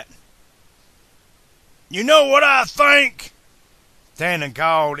that. You know what I think? Tannen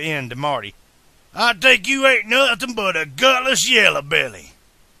called in to Marty. I think you ain't nothing but a gutless yellow belly.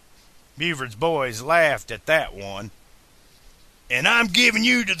 Buford's boys laughed at that one. And I'm giving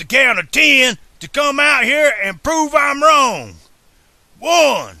you to the count of 10 to come out here and prove I'm wrong.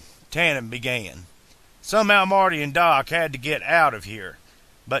 1, Tannen began. Somehow Marty and Doc had to get out of here,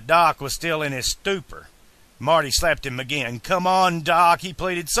 but Doc was still in his stupor. Marty slapped him again. Come on, Doc, he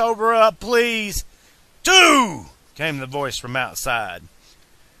pleaded. Sober up, please. 2, came the voice from outside.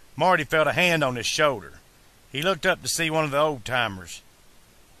 Marty felt a hand on his shoulder. He looked up to see one of the old-timers.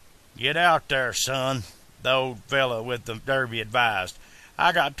 Get out there, son, the old fellow with the derby advised.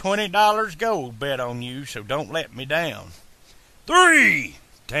 I got $20 gold bet on you, so don't let me down. 3,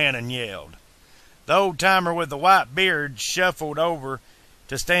 Tannen yelled. The old-timer with the white beard shuffled over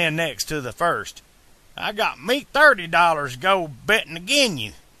to stand next to the first. I got me $30 gold betting agin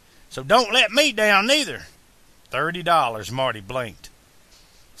you, so don't let me down neither. $30, Marty blinked.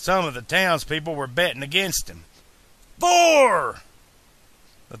 Some of the townspeople were betting against him. 4!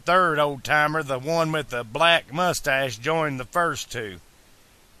 The third old-timer, the one with the black mustache, joined the first two.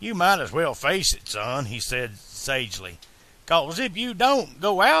 You might as well face it, son, he said sagely, 'cause if you don't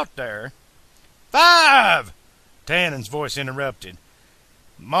go out there... 5! Tannen's voice interrupted.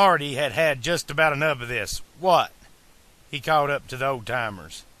 Marty had had just about enough of this. What? He called up to the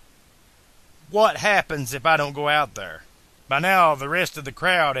old-timers. What happens if I don't go out there? By now, the rest of the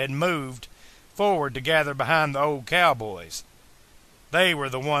crowd had moved forward to gather behind the old cowboys. They were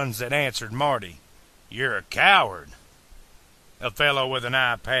the ones that answered Marty. You're a coward, a fellow with an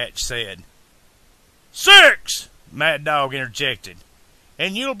eye patch said. 6! Mad Dog interjected.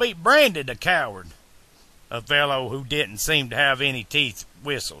 And you'll be branded a coward, a fellow who didn't seem to have any teeth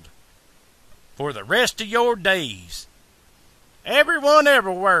whistled. For the rest of your days. Everyone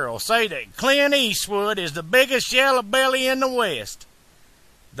everywhere will say that Clint Eastwood is the biggest yellow belly in the West,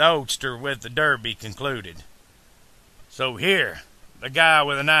 the oldster with the derby concluded. So here, the guy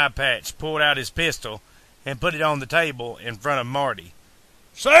with an eye patch pulled out his pistol and put it on the table in front of Marty.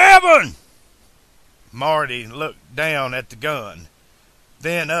 7! Marty looked down at the gun,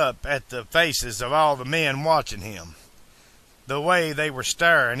 then up at the faces of all the men watching him. The way they were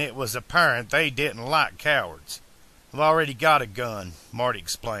staring, it was apparent they didn't like cowards. I've already got a gun, Marty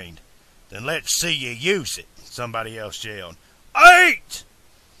explained. Then let's see you use it, somebody else yelled. 8!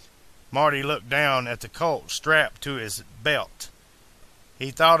 Marty looked down at the Colt strapped to his belt.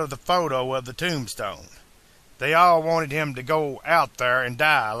 He thought of the photo of the tombstone. They all wanted him to go out there and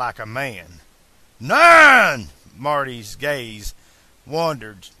die like a man. 9! Marty's gaze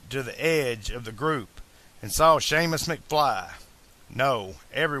wandered to the edge of the group and saw Seamus McFly. No,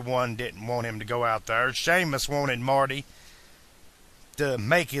 everyone didn't want him to go out there. Seamus wanted Marty to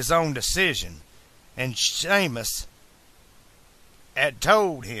make his own decision, and Seamus had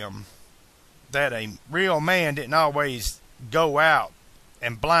told him that a real man didn't always go out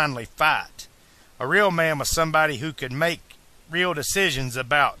and blindly fight. A real man was somebody who could make real decisions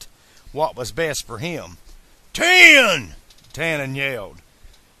about what was best for him. 10! Tannen yelled.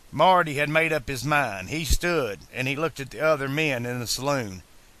 Marty had made up his mind. He stood, and he looked at the other men in the saloon.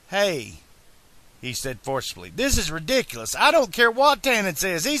 Hey, he said forcefully, this is ridiculous. I don't care what Tannen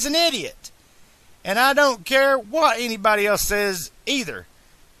says. He's an idiot. And I don't care what anybody else says either.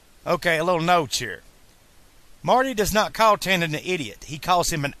 Okay, a little note here. Marty does not call Tannen an idiot. He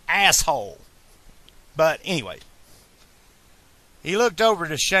calls him an asshole. But anyway, he looked over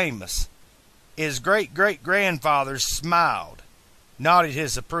to Seamus. His great-great-grandfather smiled, nodded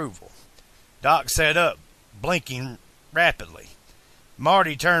his approval. Doc sat up, blinking rapidly.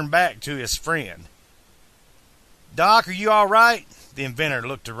 Marty turned back to his friend. "Doc, are you all right?" The inventor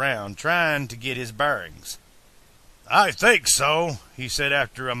looked around, trying to get his bearings. "I think so," he said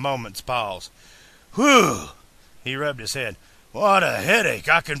after a moment's pause. "Whew!" He rubbed his head. "What a headache.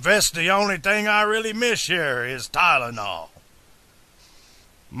 I confess the only thing I really miss here is Tylenol."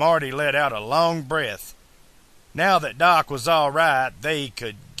 Marty let out a long breath. Now that Doc was all right, they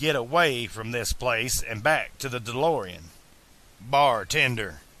could get away from this place and back to the DeLorean.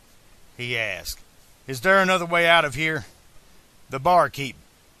 "Bartender," he asked, "is there another way out of here?" The barkeep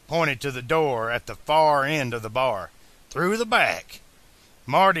pointed to the door at the far end of the bar. "Through the back."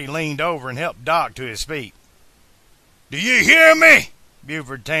 Marty leaned over and helped Doc to his feet. "Do you hear me?"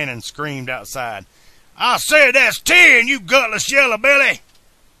 Buford Tannen screamed outside. "I said that's 10, you gutless yellow belly!"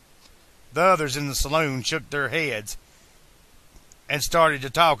 The others in the saloon shook their heads and started to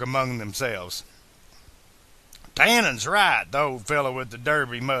talk among themselves. "Tannen's right," the old fellow with the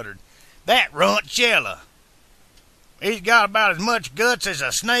derby muttered. "That runt's yellow. He's got about as much guts as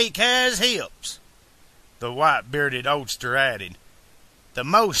a snake has hips." The white-bearded oldster added, "The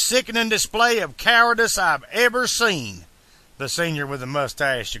most sickening display of cowardice I've ever seen." The senior with the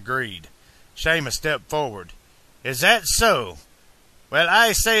mustache agreed. Seamus stepped forward. "Is that so? Well,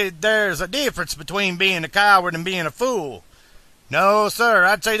 I say there's a difference between being a coward and being a fool. No, sir,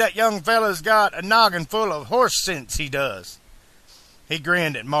 I'd say that young fella's got a noggin full of horse sense, he does." He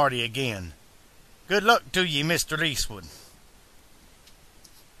grinned at Marty again. "Good luck to ye, Mr. Eastwood."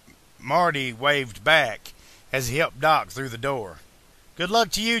 Marty waved back as he helped Doc through the door. "Good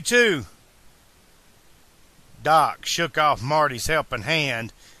luck to you, too." Doc shook off Marty's helping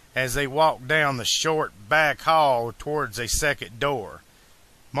hand as they walked down the short back hall towards a second door.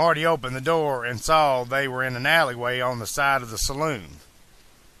 Marty opened the door and saw they were in an alleyway on the side of the saloon.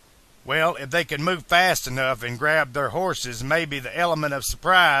 Well, if they could move fast enough and grab their horses, maybe the element of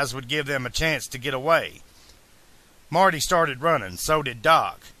surprise would give them a chance to get away. Marty started running, so did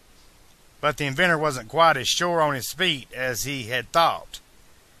Doc. But the inventor wasn't quite as sure on his feet as he had thought.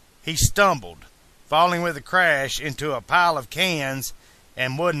 He stumbled, falling with a crash into a pile of cans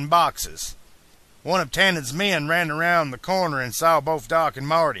and wooden boxes. One of Tannen's men ran around the corner and saw both Doc and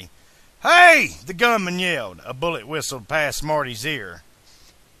Marty. "Hey!" the gunman yelled. A bullet whistled past Marty's ear.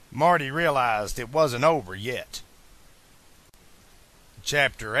 Marty realized it wasn't over yet.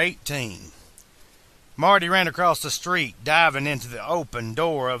 Chapter 18. Marty ran across the street, diving into the open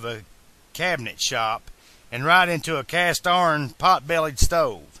door of a cabinet shop and right into a cast-iron pot-bellied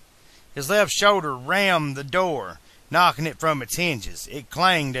stove. His left shoulder rammed the door, knocking it from its hinges. It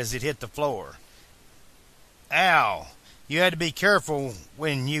clanged as it hit the floor. Ow! You had to be careful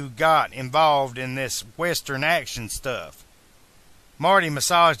when you got involved in this Western action stuff. Marty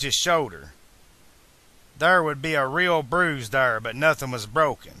massaged his shoulder. There would be a real bruise there, but nothing was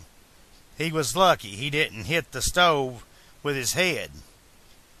broken. He was lucky he didn't hit the stove with his head.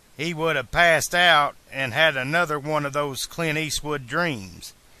 He would have passed out and had another one of those Clint Eastwood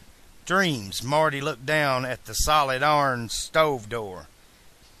dreams. Marty looked down at the solid iron stove door.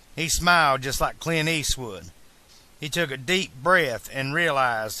 He smiled just like Clint Eastwood. He took a deep breath and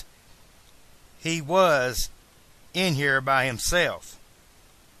realized he was in here by himself.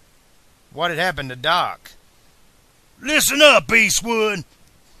 What had happened to Doc? "Listen up, Eastwood!"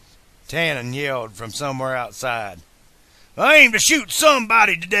 Tannen yelled from somewhere outside. "I aim to shoot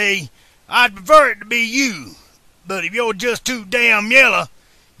somebody today. I'd prefer it to be you. But if you're just too damn yellow,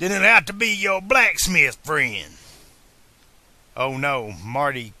 then it'll have to be your blacksmith friend." Oh no,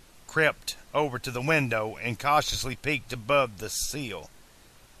 Marty crept over to the window and cautiously peeked above the sill.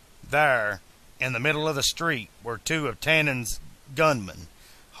 There, in the middle of the street, were two of Tannen's gunmen,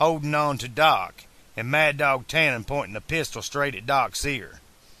 holding on to Doc, and Mad Dog Tannen pointing a pistol straight at Doc's ear.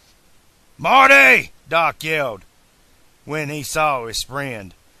 "Marty!" Doc yelled when he saw his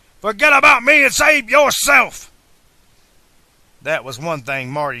friend. "Forget about me and save yourself!" That was one thing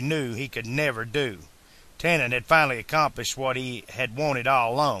Marty knew he could never do. Tannen had finally accomplished what he had wanted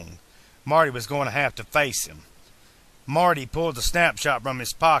all along. Marty was going to have to face him. Marty pulled the snapshot from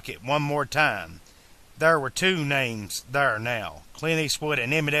his pocket one more time. There were two names there now, Clint Eastwood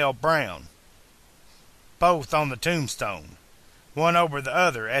and Emmett L. Brown, both on the tombstone, one over the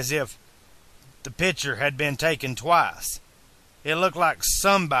other, as if the picture had been taken twice. It looked like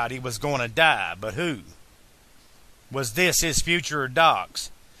somebody was going to die, but who? Was this his future or Doc's?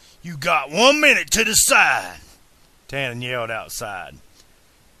 "You got 1 minute to decide," Tannen yelled outside.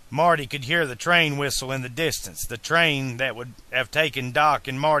 Marty could hear the train whistle in the distance, the train that would have taken Doc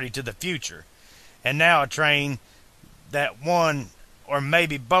and Marty to the future. and now a train that one or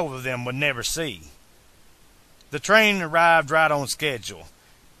maybe both of them would never see. The train arrived right on schedule,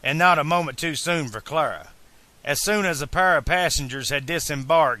 and not a moment too soon for Clara. As soon as a pair of passengers had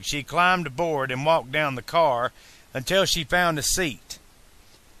disembarked, she climbed aboard and walked down the car until she found a seat.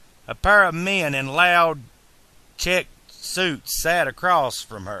 A pair of men in loud checked suits sat across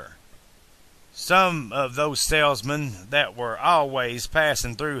from her. Some of those salesmen that were always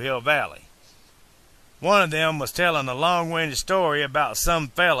passing through Hill Valley. One of them was telling a long-winded story about some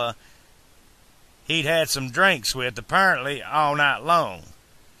fella he'd had some drinks with, apparently all night long.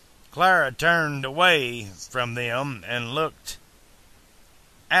 Clara turned away from them and looked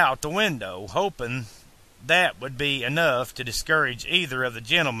out the window, hoping that would be enough to discourage either of the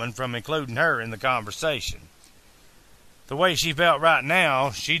gentlemen from including her in the conversation. The way she felt right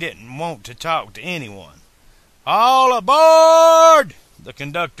now, she didn't want to talk to anyone. "All aboard!" the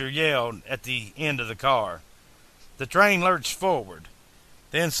conductor yelled at the end of the car. The train lurched forward,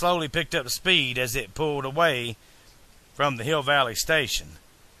 then slowly picked up speed as it pulled away from the Hill Valley station.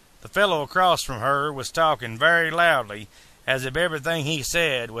 The fellow across from her was talking very loudly, as if everything he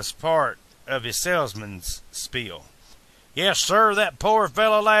said was part of his salesman's spiel. "Yes, sir, that poor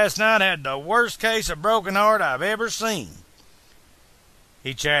fellow last night had the worst case of broken heart I've ever seen,"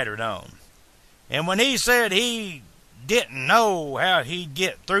 he chattered on. "And when he said he didn't know how he'd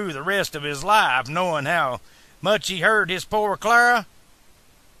get through the rest of his life knowing how much he hurt his poor Clara,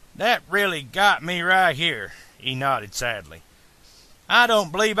 that really got me right here," he nodded sadly. "I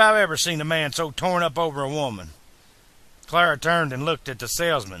don't believe I've ever seen a man so torn up over a woman." Clara turned and looked at the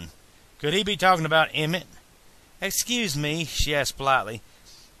salesman. Could he be talking about Emmett? "Excuse me," she asked politely,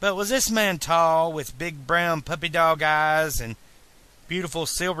 "but was this man tall, with big brown puppy dog eyes and beautiful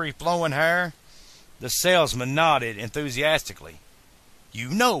silvery flowing hair?" The salesman nodded enthusiastically. "You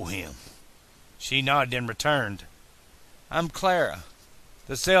know him?" She nodded in return. "I'm Clara."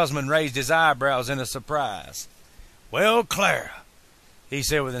 The salesman raised his eyebrows in a surprise. "Well, Clara," he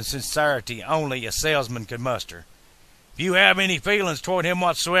said with a sincerity only a salesman could muster, "if you have any feelings toward him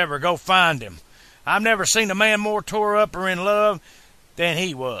whatsoever, go find him. I've never seen a man more tore up or in love than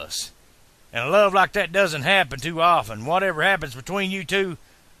he was. And a love like that doesn't happen too often. Whatever happens between you two,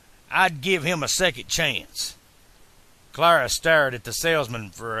 I'd give him a second chance." Clara stared at the salesman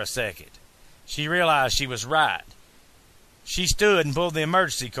for a second. She realized she was right. She stood and pulled the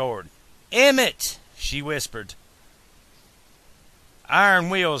emergency cord. "Emmett!" she whispered. Iron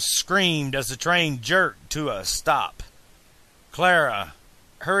wheels screamed as the train jerked to a stop. Clara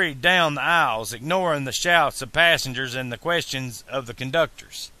hurried down the aisles, ignoring the shouts of passengers and the questions of the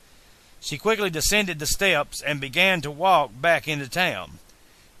conductors. She quickly descended the steps and began to walk back into town.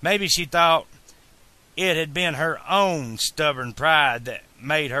 Maybe she thought it had been her own stubborn pride that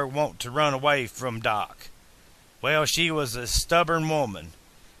made her want to run away from Doc. Well, she was a stubborn woman.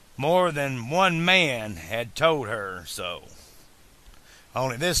 More than one man had told her so.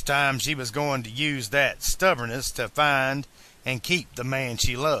 Only this time she was going to use that stubbornness to find and keep the man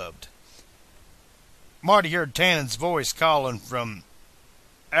she loved. Marty heard Tannen's voice calling from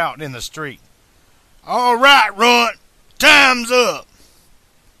out in the street. "All right, Runt, time's up."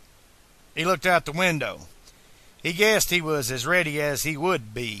 He looked out the window. He guessed he was as ready as he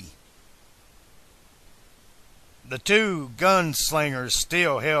would be. The two gunslingers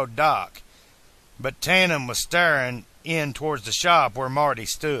still held Doc, but Tannen was staring in towards the shop where Marty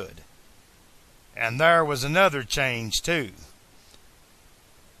stood. And there was another change, too.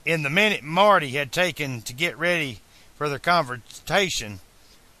 In the minute Marty had taken to get ready for their confrontation,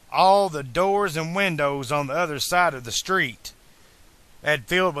 all the doors and windows on the other side of the street had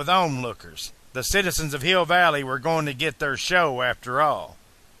filled with onlookers. The citizens of Hill Valley were going to get their show after all.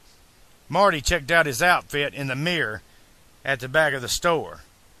 Marty checked out his outfit in the mirror at the back of the store.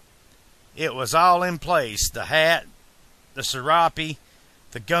 It was all in place, the hat, the serape,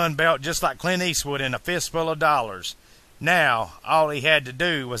 the gun belt, just like Clint Eastwood, and a fistful of dollars. Now, all he had to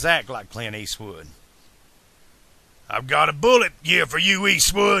do was act like Clint Eastwood. "I've got a bullet here for you,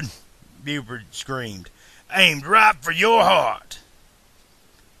 Eastwood," Buford screamed, "aimed right for your heart."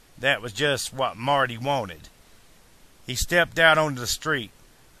 That was just what Marty wanted. He stepped out onto the street.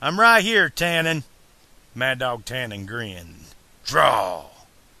 "I'm right here, Tannen." Mad Dog Tannen grinned. "Draw,"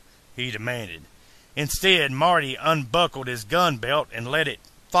 he demanded. Instead, Marty unbuckled his gun belt and let it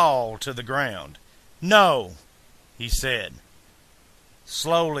fall to the ground. "No," he said,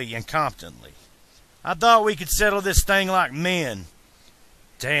 slowly and confidently. "I thought we could settle this thing like men."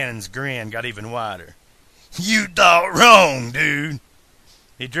 Tannen's grin got even wider. "You thought wrong, dude."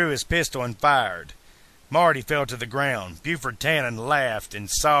 He drew his pistol and fired. Marty fell to the ground. Buford Tannen laughed and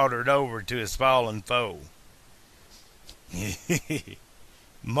sauntered over to his fallen foe.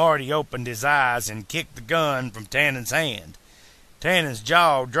 Marty opened his eyes and kicked the gun from Tannen's hand. Tannen's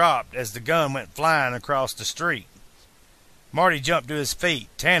jaw dropped as the gun went flying across the street. Marty jumped to his feet.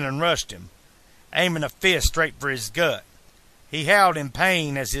 Tannen rushed him, aiming a fist straight for his gut. He howled in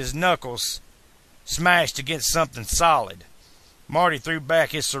pain as his knuckles smashed against something solid. Marty threw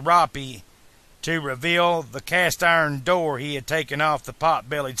back his serape to reveal the cast-iron door he had taken off the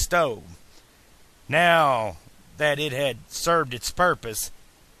pot-bellied stove. Now that it had served its purpose,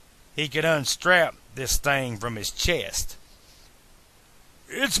 he could unstrap this thing from his chest.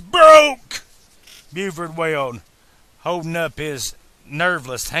 "It's broke!" Buford wailed, holding up his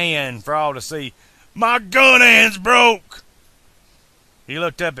nerveless hand for all to see. "My gun hand's broke!" He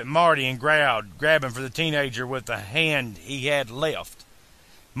looked up at Marty and growled, grabbing for the teenager with the hand he had left.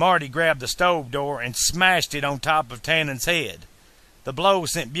 Marty grabbed the stove door and smashed it on top of Tannen's head. The blow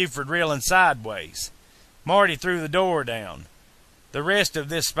sent Buford reeling sideways. Marty threw the door down. The rest of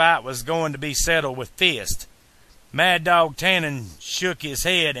this fight was going to be settled with fists. Mad Dog Tannen shook his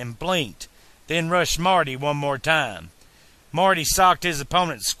head and blinked, then rushed Marty one more time. Marty socked his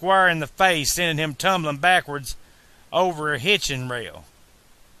opponent square in the face, sending him tumbling backwards over a hitching rail.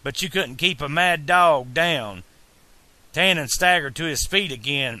 But you couldn't keep a mad dog down. Tannen staggered to his feet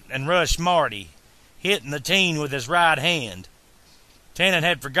again and rushed Marty, hitting the teen with his right hand. Tannen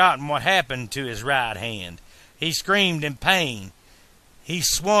had forgotten what happened to his right hand. He screamed in pain. He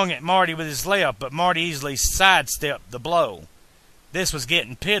swung at Marty with his left, but Marty easily sidestepped the blow. This was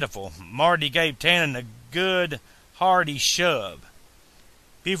getting pitiful. Marty gave Tannen a good, hearty shove.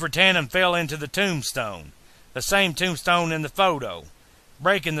 Buford Tannen fell into the tombstone, the same tombstone in the photo,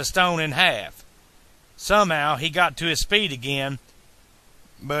 breaking the stone in half. Somehow he got to his feet again,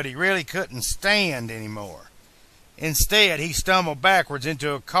 but he really couldn't stand anymore. Instead, he stumbled backwards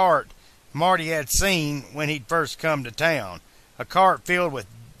into a cart Marty had seen when he'd first come to town, a cart filled with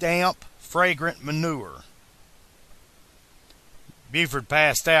damp, fragrant manure. Buford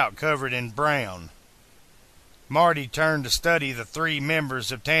passed out, covered in brown. Marty turned to study the three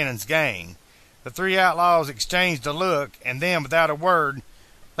members of Tannen's gang. The three outlaws exchanged a look, and then, without a word,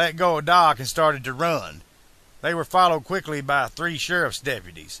 let go of Doc and started to run. They were followed quickly by three sheriff's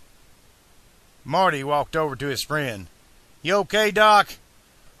deputies. Marty walked over to his friend. "You okay, Doc?"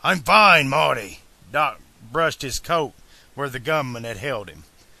 "I'm fine, Marty." Doc brushed his coat where the gunman had held him.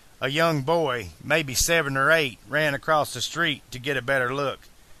 A young boy, maybe 7 or 8, ran across the street to get a better look.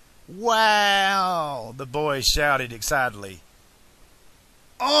 "Wow!" the boy shouted excitedly.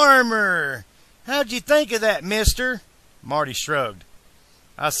 "Armor! How'd you think of that, mister?" Marty shrugged.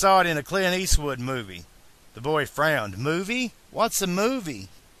 "I saw it in a Clint Eastwood movie." The boy frowned. "Movie? What's a movie?"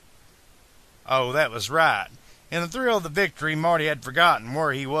 Oh, that was right. In the thrill of the victory, Marty had forgotten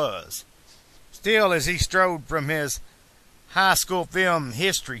where he was. Still, as he strode from his high school film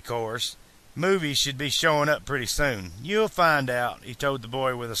history course, movies should be showing up pretty soon. "You'll find out," he told the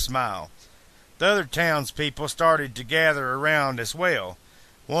boy with a smile. The other townspeople started to gather around as well.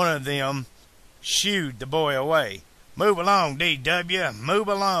 One of them shooed the boy away. "Move along, D.W., move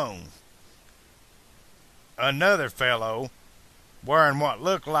along." Another fellow, wearing what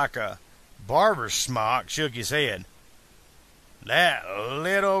looked like a barber's smock, shook his head. "That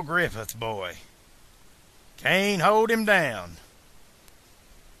little Griffith boy. Can't hold him down."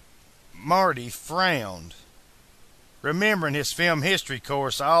 Marty frowned, remembering his film history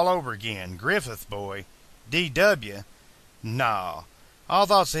course all over again. Griffith boy? D.W.? Nah. All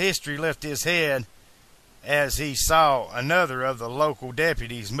thoughts of history left his head as he saw another of the local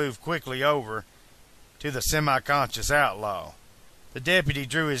deputies move quickly over to the semi-conscious outlaw. The deputy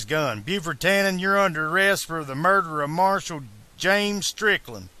drew his gun. "Buford Tannen, you're under arrest for the murder of Marshal James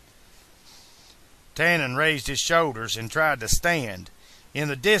Strickland." Tannen raised his shoulders and tried to stand. In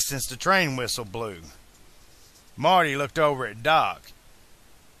the distance, the train whistle blew. Marty looked over at Doc.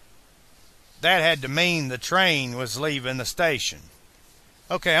 That had to mean the train was leaving the station.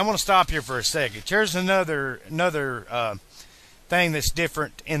 Okay, I'm going to stop here for a second. Here's another thing that's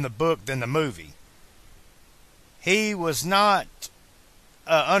different in the book than the movie. He was not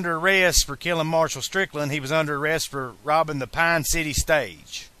under arrest for killing Marshal Strickland. He was under arrest for robbing the Pine City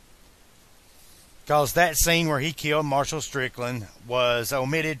stage. Because that scene where he killed Marshal Strickland was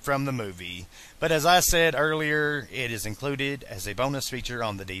omitted from the movie. But as I said earlier, it is included as a bonus feature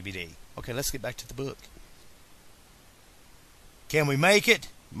on the DVD. Okay, let's get back to the book. "Can we make it?"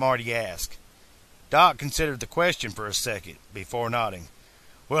 Marty asked. Doc considered the question for a second before nodding.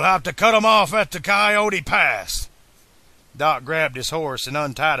 "We'll have to cut 'em off at the Coyote Pass." Doc grabbed his horse and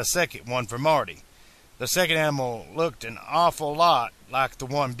untied a second one for Marty. The second animal looked an awful lot like the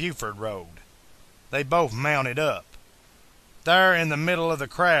one Buford rode. They both mounted up. There in the middle of the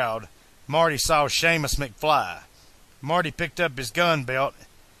crowd, Marty saw Seamus McFly. Marty picked up his gun belt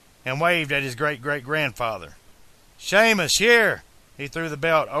and waved at his great-great-grandfather. "Seamus, here!" He threw the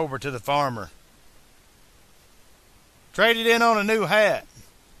belt over to the farmer. "Traded in on a new hat."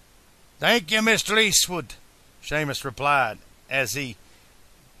 "Thank you, Mr. Eastwood," Seamus replied as he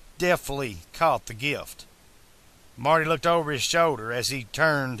deftly caught the gift. Marty looked over his shoulder as he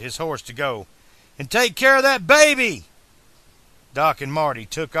turned his horse to go. "And take care of that baby!" Doc and Marty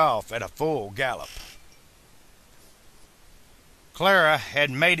took off at a full gallop. Clara had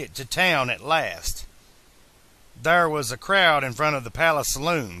made it to town at last. There was a crowd in front of the Palace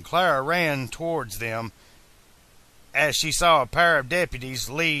Saloon. Clara ran towards them as she saw a pair of deputies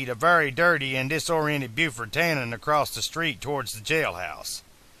lead a very dirty and disoriented Buford Tannen across the street towards the jailhouse.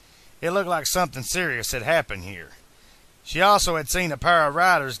 It looked like something serious had happened here. She also had seen a pair of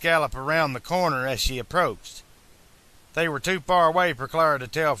riders gallop around the corner as she approached. They were too far away for Clara to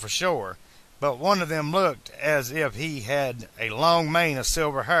tell for sure, but one of them looked as if he had a long mane of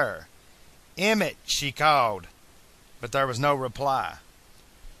silver hair. "Emmett," she called, but there was no reply.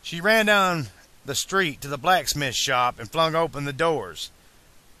 She ran down the street to the blacksmith shop and flung open the doors,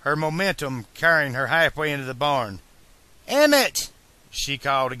 her momentum carrying her halfway into the barn. "Emmett!" she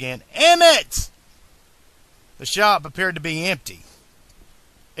called again. "Emmett!" The shop appeared to be empty.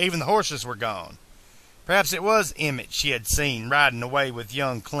 Even the horses were gone. Perhaps it was Emmett she had seen riding away with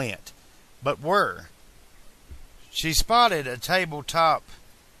young Clint. But where? She spotted a tabletop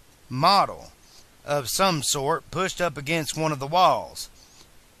model of some sort pushed up against one of the walls.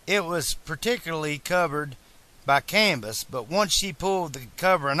 It was particularly covered by canvas, but once she pulled the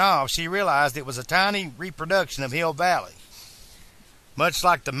covering off, she realized it was a tiny reproduction of Hill Valley, much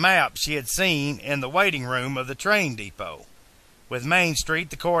like the map she had seen in the waiting room of the train depot, with Main Street,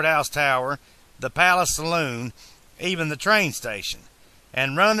 the courthouse tower, the Palace Saloon, even the train station.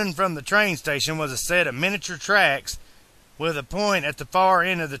 And running from the train station was a set of miniature tracks with a point at the far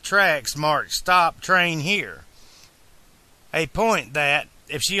end of the tracks marked "Stop Train Here." A point that,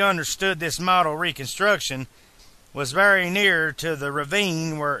 if she understood this model reconstruction, was very near to the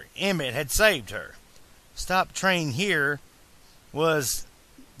ravine where Emmett had saved her. "Stop Train Here" was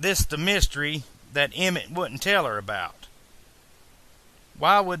this the mystery that Emmett wouldn't tell her about?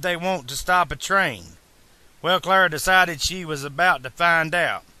 Why would they want to stop a train? Well, Clara decided she was about to find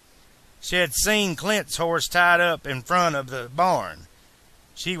out. She had seen Clint's horse tied up in front of the barn.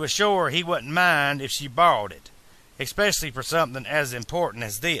 She was sure he wouldn't mind if she borrowed it, especially for something as important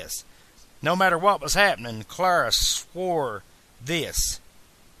as this. No matter what was happening, Clara swore this: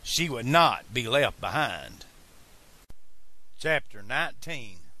 she would not be left behind. Chapter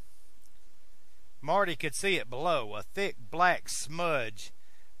 19. Marty could see it below, a thick black smudge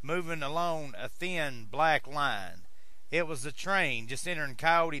moving along a thin black line. It was the train just entering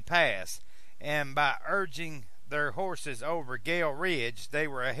Coyote Pass, and by urging their horses over Gale Ridge, they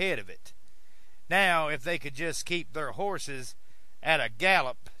were ahead of it. Now, if they could just keep their horses at a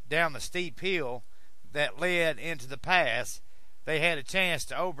gallop down the steep hill that led into the pass, they had a chance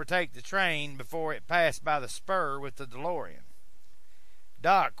to overtake the train before it passed by the spur with the DeLorean.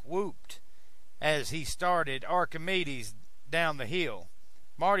 Doc whooped as he started Archimedes down the hill.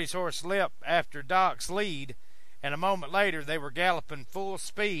 Marty's horse leapt after Doc's lead, and a moment later they were galloping full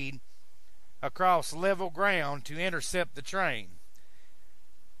speed across level ground to intercept the train.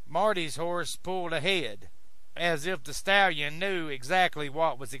 Marty's horse pulled ahead, as if the stallion knew exactly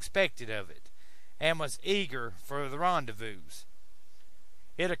what was expected of it, and was eager for the rendezvous.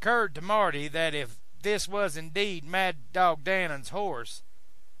 It occurred to Marty that if this was indeed Mad Dog Dannon's horse,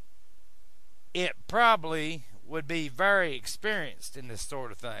 it probably would be very experienced in this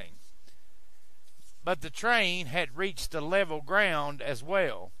sort of thing. But the train had reached the level ground as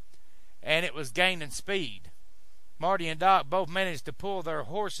well, and it was gaining speed. Marty and Doc both managed to pull their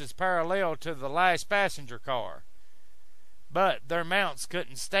horses parallel to the last passenger car, but their mounts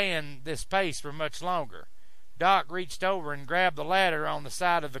couldn't stand this pace for much longer. Doc reached over and grabbed the ladder on the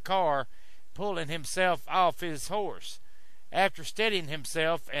side of the car, pulling himself off his horse. After steadying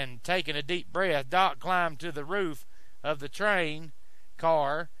himself and taking a deep breath, Doc climbed to the roof of the train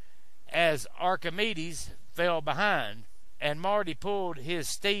car as Archimedes fell behind, and Marty pulled his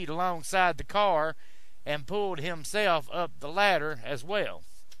steed alongside the car and pulled himself up the ladder as well.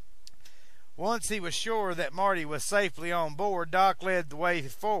 Once he was sure that Marty was safely on board, Doc led the way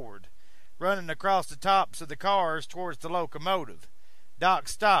forward, running across the tops of the cars towards the locomotive. Doc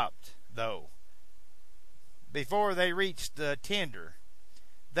stopped, though, before they reached the tender.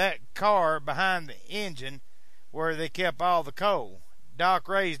 that car behind the engine where they kept all the coal. Doc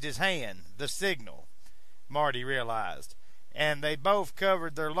raised his hand, the signal, Marty realized, and they both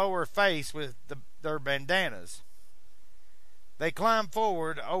covered their lower face with their bandanas. They climbed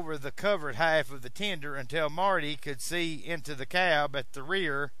forward over the covered half of the tender until Marty could see into the cab at the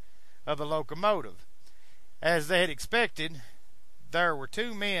rear of the locomotive. As they had expected, there were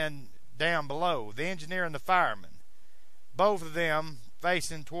two men down below, the engineer and the fireman, both of them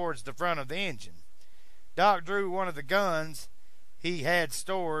facing towards the front of the engine. Doc drew one of the guns he had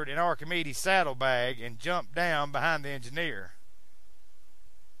stored in Archimedes' saddlebag and jumped down behind the engineer.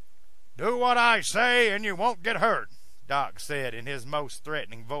 "Do what I say and you won't get hurt," Doc said in his most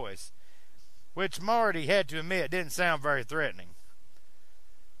threatening voice, which Marty had to admit didn't sound very threatening.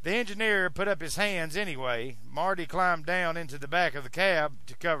 The engineer put up his hands anyway. Marty climbed down into the back of the cab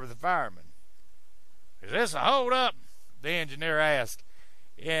to cover the fireman. "Is this a hold-up?" the engineer asked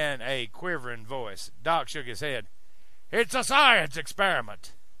in a quivering voice. Doc shook his head. "It's a science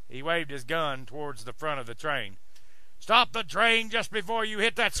experiment." He waved his gun towards the front of the train. "Stop the train just before you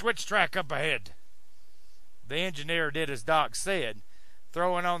hit that switch track up ahead." The engineer did as Doc said,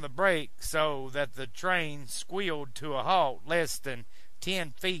 throwing on the brake so that the train squealed to a halt less than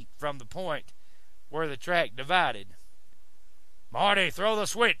 10 feet from the point where the track divided. "Marty, throw the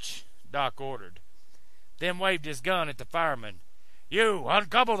switch," Doc ordered, then waved his gun at the fireman. "You,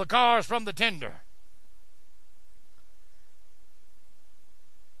 uncouple the cars from the tender."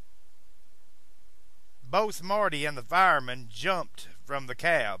 Both Marty and the fireman jumped from the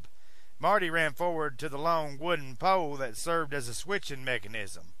cab. Marty ran forward to the long wooden pole that served as a switching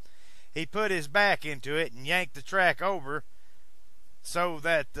mechanism. He put his back into it and yanked the track over so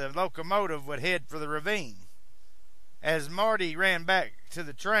that the locomotive would head for the ravine. As Marty ran back to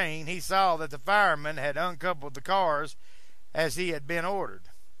the train, he saw that the fireman had uncoupled the cars as he had been ordered.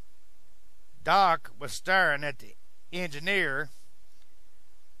 Doc was staring at the engineer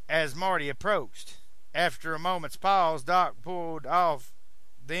as Marty approached. After a moment's pause, Doc pulled off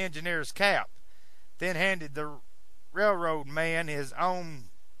the engineer's cap, then handed the railroad man his own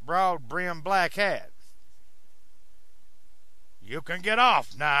broad-brimmed black hat. "You can get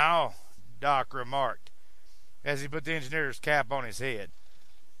off now," Doc remarked as he put the engineer's cap on his head.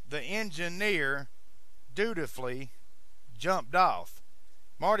 The engineer dutifully jumped off.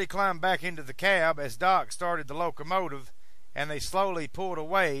 Marty climbed back into the cab as Doc started the locomotive, and they slowly pulled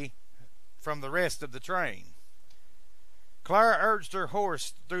away from the rest of the train. Clara urged her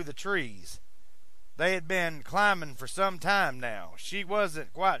horse through the trees. They had been climbing for some time now. She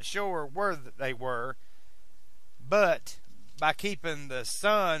wasn't quite sure where they were, but by keeping the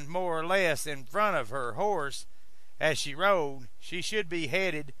sun more or less in front of her horse as she rode, she should be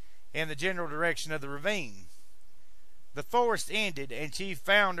headed in the general direction of the ravine. The forest ended, and she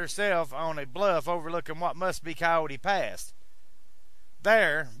found herself on a bluff overlooking what must be Coyote Pass.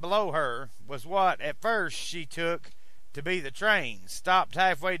 There, below her, was what at first she took to be the train, stopped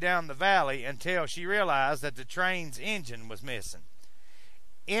halfway down the valley until she realized that the train's engine was missing.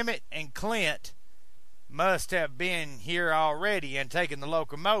 Emmett and Clint must have been here already and taken the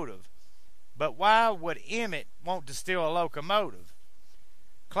locomotive. But why would Emmett want to steal a locomotive?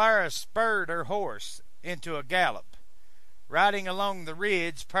 Clara spurred her horse into a gallop, riding along the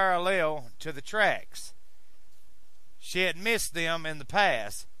ridge parallel to the tracks. She had missed them in the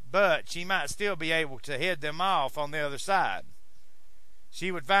pass, but she might still be able to head them off on the other side.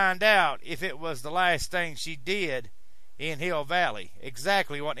 She would find out, if it was the last thing she did in Hill Valley,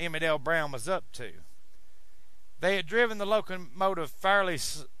 exactly what Emmett L. Brown was up to. They had driven the locomotive fairly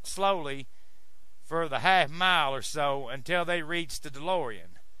slowly for the half mile or so until they reached the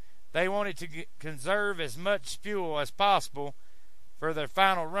DeLorean. They wanted to conserve as much fuel as possible for their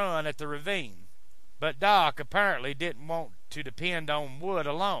final run at the ravine, but Doc apparently didn't want to depend on wood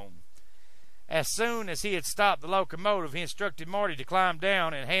alone. As soon as he had stopped the locomotive, he instructed Marty to climb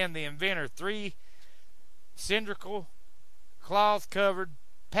down and hand the inventor 3 cylindrical, cloth-covered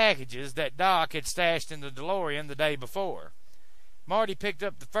packages that Doc had stashed in the DeLorean the day before. Marty picked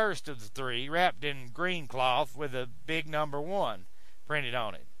up the first of the 3, wrapped in green cloth with a big number 1 printed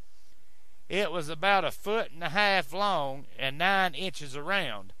on it. It was about 1.5 feet long and 9 inches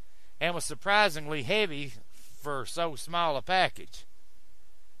around, and was surprisingly heavy for so small a package.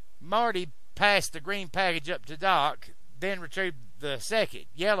 Marty passed the green package up to Doc, then retrieved the second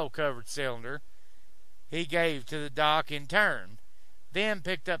yellow-covered cylinder he gave to the Doc in turn, then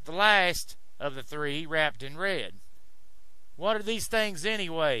picked up the last of the 3 wrapped in red. "What are these things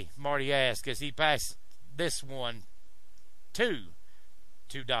anyway?" Marty asked as he passed this one to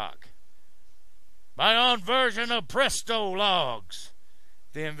Doc. "My own version of Presto logs,"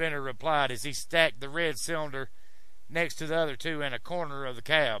 the inventor replied as he stacked the red cylinder next to the other two in a corner of the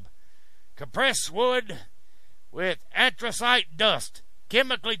cab. "Compressed wood with anthracite dust,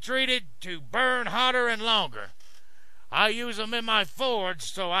 chemically treated to burn hotter and longer. I use them in my forge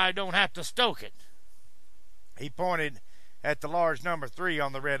so I don't have to stoke it." He pointed at the large number 3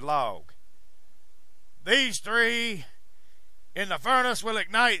 on the red log. "These 3 in the furnace will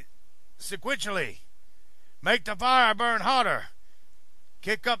ignite sequentially, make the fire burn hotter,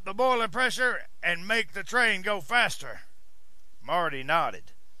 kick up the boiling pressure, and make the train go faster." Marty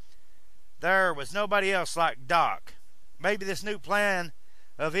nodded. There was nobody else like Doc. Maybe this new plan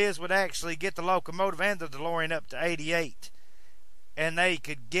of his would actually get the locomotive and the DeLorean up to 88, and they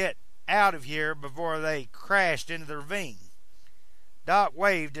could get out of here before they crashed into the ravine. Doc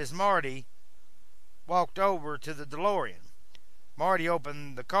waved as Marty walked over to the DeLorean. Marty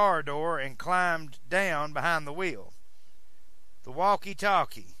opened the car door and climbed down behind the wheel. The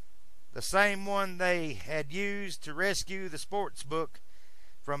walkie-talkie, the same one they had used to rescue the sports book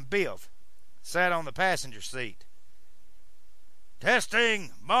from Biff, sat on the passenger seat.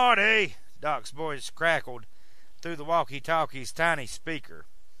 "Testing, Marty!" Doc's voice crackled through the walkie-talkie's tiny speaker.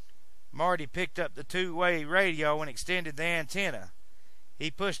 Marty picked up the two-way radio and extended the antenna. He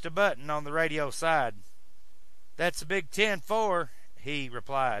pushed a button on the radio side. "That's a big 10-4, he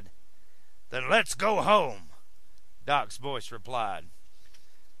replied. "Then let's go home," Doc's voice replied.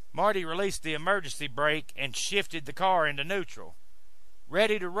 Marty released the emergency brake and shifted the car into neutral.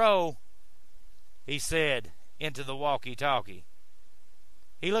 "Ready to roll," he said into the walkie-talkie.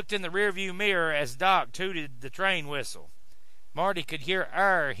 He looked in the rearview mirror as Doc tooted the train whistle. Marty could hear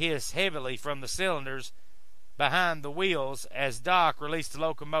air hiss heavily from the cylinders behind the wheels as Doc released the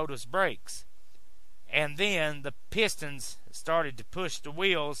locomotive's brakes. And then the pistons started to push the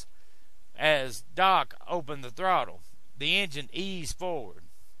wheels as Doc opened the throttle. The engine eased forward.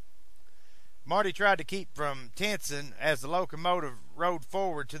 Marty tried to keep from tensing as the locomotive rode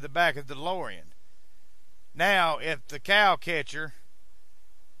forward to the back of the DeLorean. Now, if the cow catcher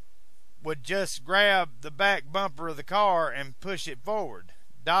would just grab the back bumper of the car and push it forward.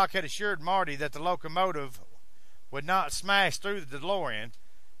 Doc had assured Marty that the locomotive would not smash through the DeLorean,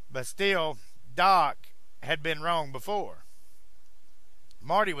 but still, Doc had been wrong before.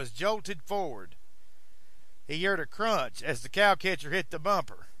 Marty was jolted forward. He heard a crunch as the cow catcher hit the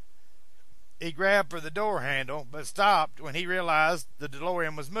bumper. He grabbed for the door handle, but stopped when he realized the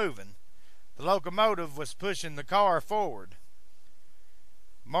DeLorean was moving. The locomotive was pushing the car forward.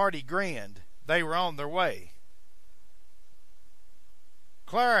 Marty grinned. They were on their way.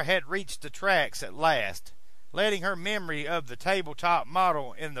 Clara had reached the tracks at last, letting her memory of the tabletop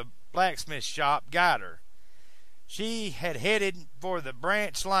model in the blacksmith shop guide her. She had headed for the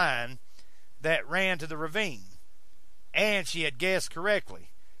branch line that ran to the ravine, and she had guessed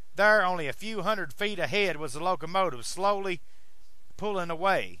correctly. There, only a few 100 feet ahead, was the locomotive, slowly pulling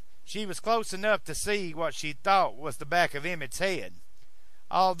away. She was close enough to see what she thought was the back of Emmett's head.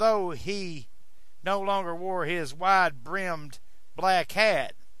 Although he no longer wore his wide-brimmed black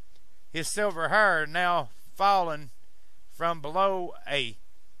hat, his silver hair now fallen from below a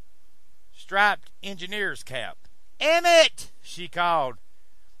striped engineer's cap. "Emmett!" she called.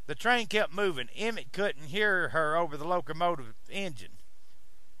 The train kept moving. Emmett couldn't hear her over the locomotive engine.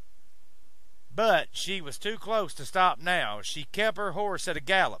 But she was too close to stop now. She kept her horse at a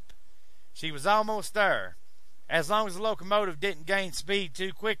gallop. She was almost there. As long as the locomotive didn't gain speed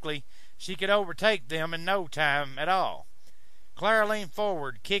too quickly, she could overtake them in no time at all. Clara leaned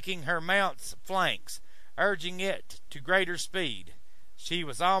forward, kicking her mount's flanks, urging it to greater speed. She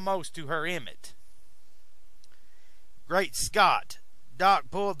was almost to her Emmett. Great Scott!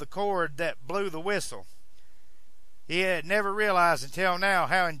 Doc pulled the cord that blew the whistle. He had never realized until now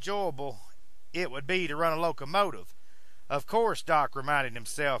how enjoyable it would be to run a locomotive. Of course, Doc reminded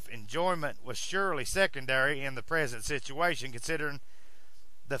himself, enjoyment was surely secondary in the present situation, considering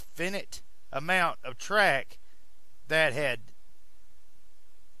the finite amount of track that had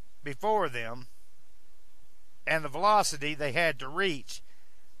before them and the velocity they had to reach.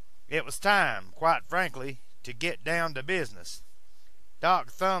 It was time, quite frankly, to get down to business.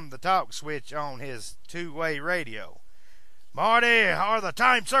 Doc thumbed the talk switch on his two-way radio. "Marty, are the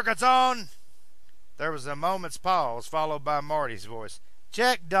time circuits on?" There was a moment's pause, followed by Marty's voice.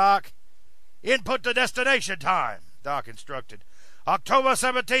 "Check, Doc." "Input the destination time," Doc instructed. "October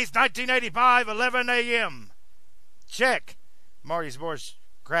 17th, 1985, 11 a.m. "Check." Marty's voice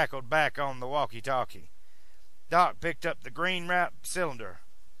crackled back on the walkie-talkie. Doc picked up the green-wrapped cylinder.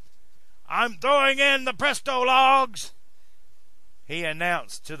 "I'm throwing in the presto logs," he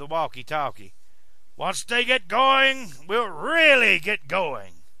announced to the walkie-talkie. Once they get going, we'll really get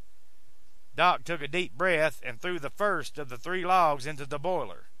going. Doc took a deep breath and threw the first of the 3 logs into the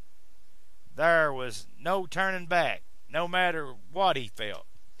boiler. There was no turning back, no matter what he felt.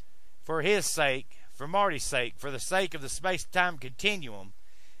 For his sake, for Marty's sake, for the sake of the space-time continuum,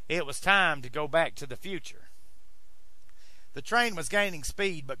 it was time to go back to the future. The train was gaining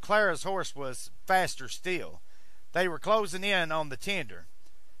speed, but Clara's horse was faster still. They were closing in on the tender.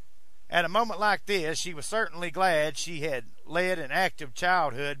 At a moment like this, she was certainly glad she had led an active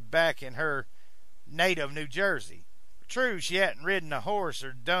childhood back in her native New Jersey. True, she hadn't ridden a horse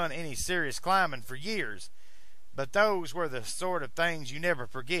or done any serious climbing for years, but those were the sort of things you never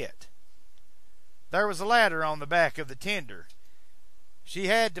forget. There was a ladder on the back of the tender. She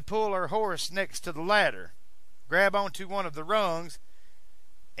had to pull her horse next to the ladder, grab onto one of the rungs,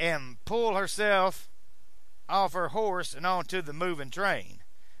 and pull herself off her horse and onto the moving train.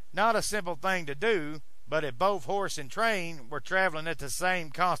 Not a simple thing to do, but if both horse and train were traveling at the same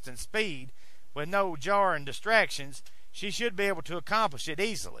constant speed, with no jarring distractions, she should be able to accomplish it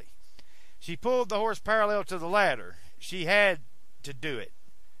easily. She pulled the horse parallel to the ladder. She had to do it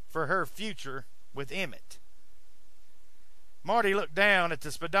for her future with Emmett. Marty looked down at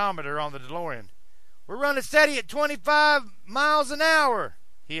the speedometer on the DeLorean. "We're running steady at 25 miles an hour,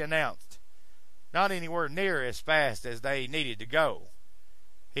 he announced. Not anywhere near as fast as they needed to go,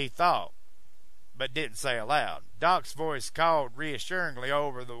 he thought, but didn't say aloud. Doc's voice called reassuringly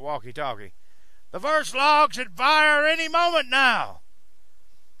over the walkie-talkie. "The first log should fire any moment now."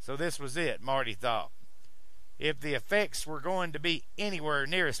 So this was it, Marty thought. If the effects were going to be anywhere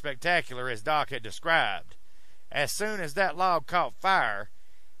near as spectacular as Doc had described, as soon as that log caught fire,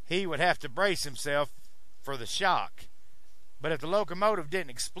 he would have to brace himself for the shock. But if the locomotive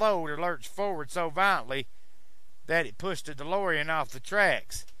didn't explode or lurch forward so violently that it pushed the DeLorean off the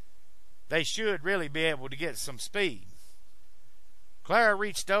tracks, they should really be able to get some speed. Clara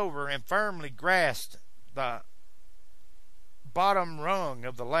reached over and firmly grasped the bottom rung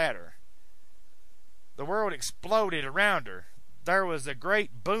of the ladder. The world exploded around her. There was a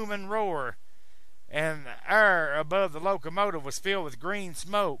great booming roar, and the air above the locomotive was filled with green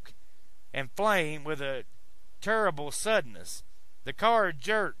smoke and flame with a terrible suddenness. The car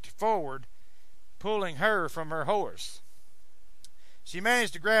jerked forward, pulling her from her horse. She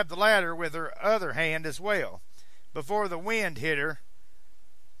managed to grab the ladder with her other hand as well, before the wind hit her,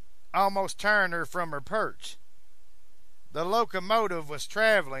 almost turned her from her perch. The locomotive was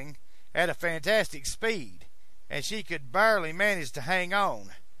traveling at a fantastic speed, and she could barely manage to hang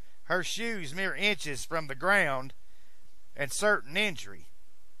on, her shoes mere inches from the ground and certain injury.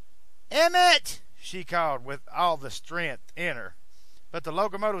 "Emmett!" she called with all the strength in her. But the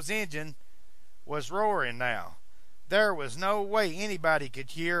locomotive's engine was roaring now. There was no way anybody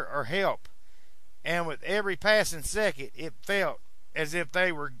could hear or help, and with every passing second it felt as if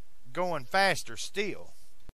they were going faster still.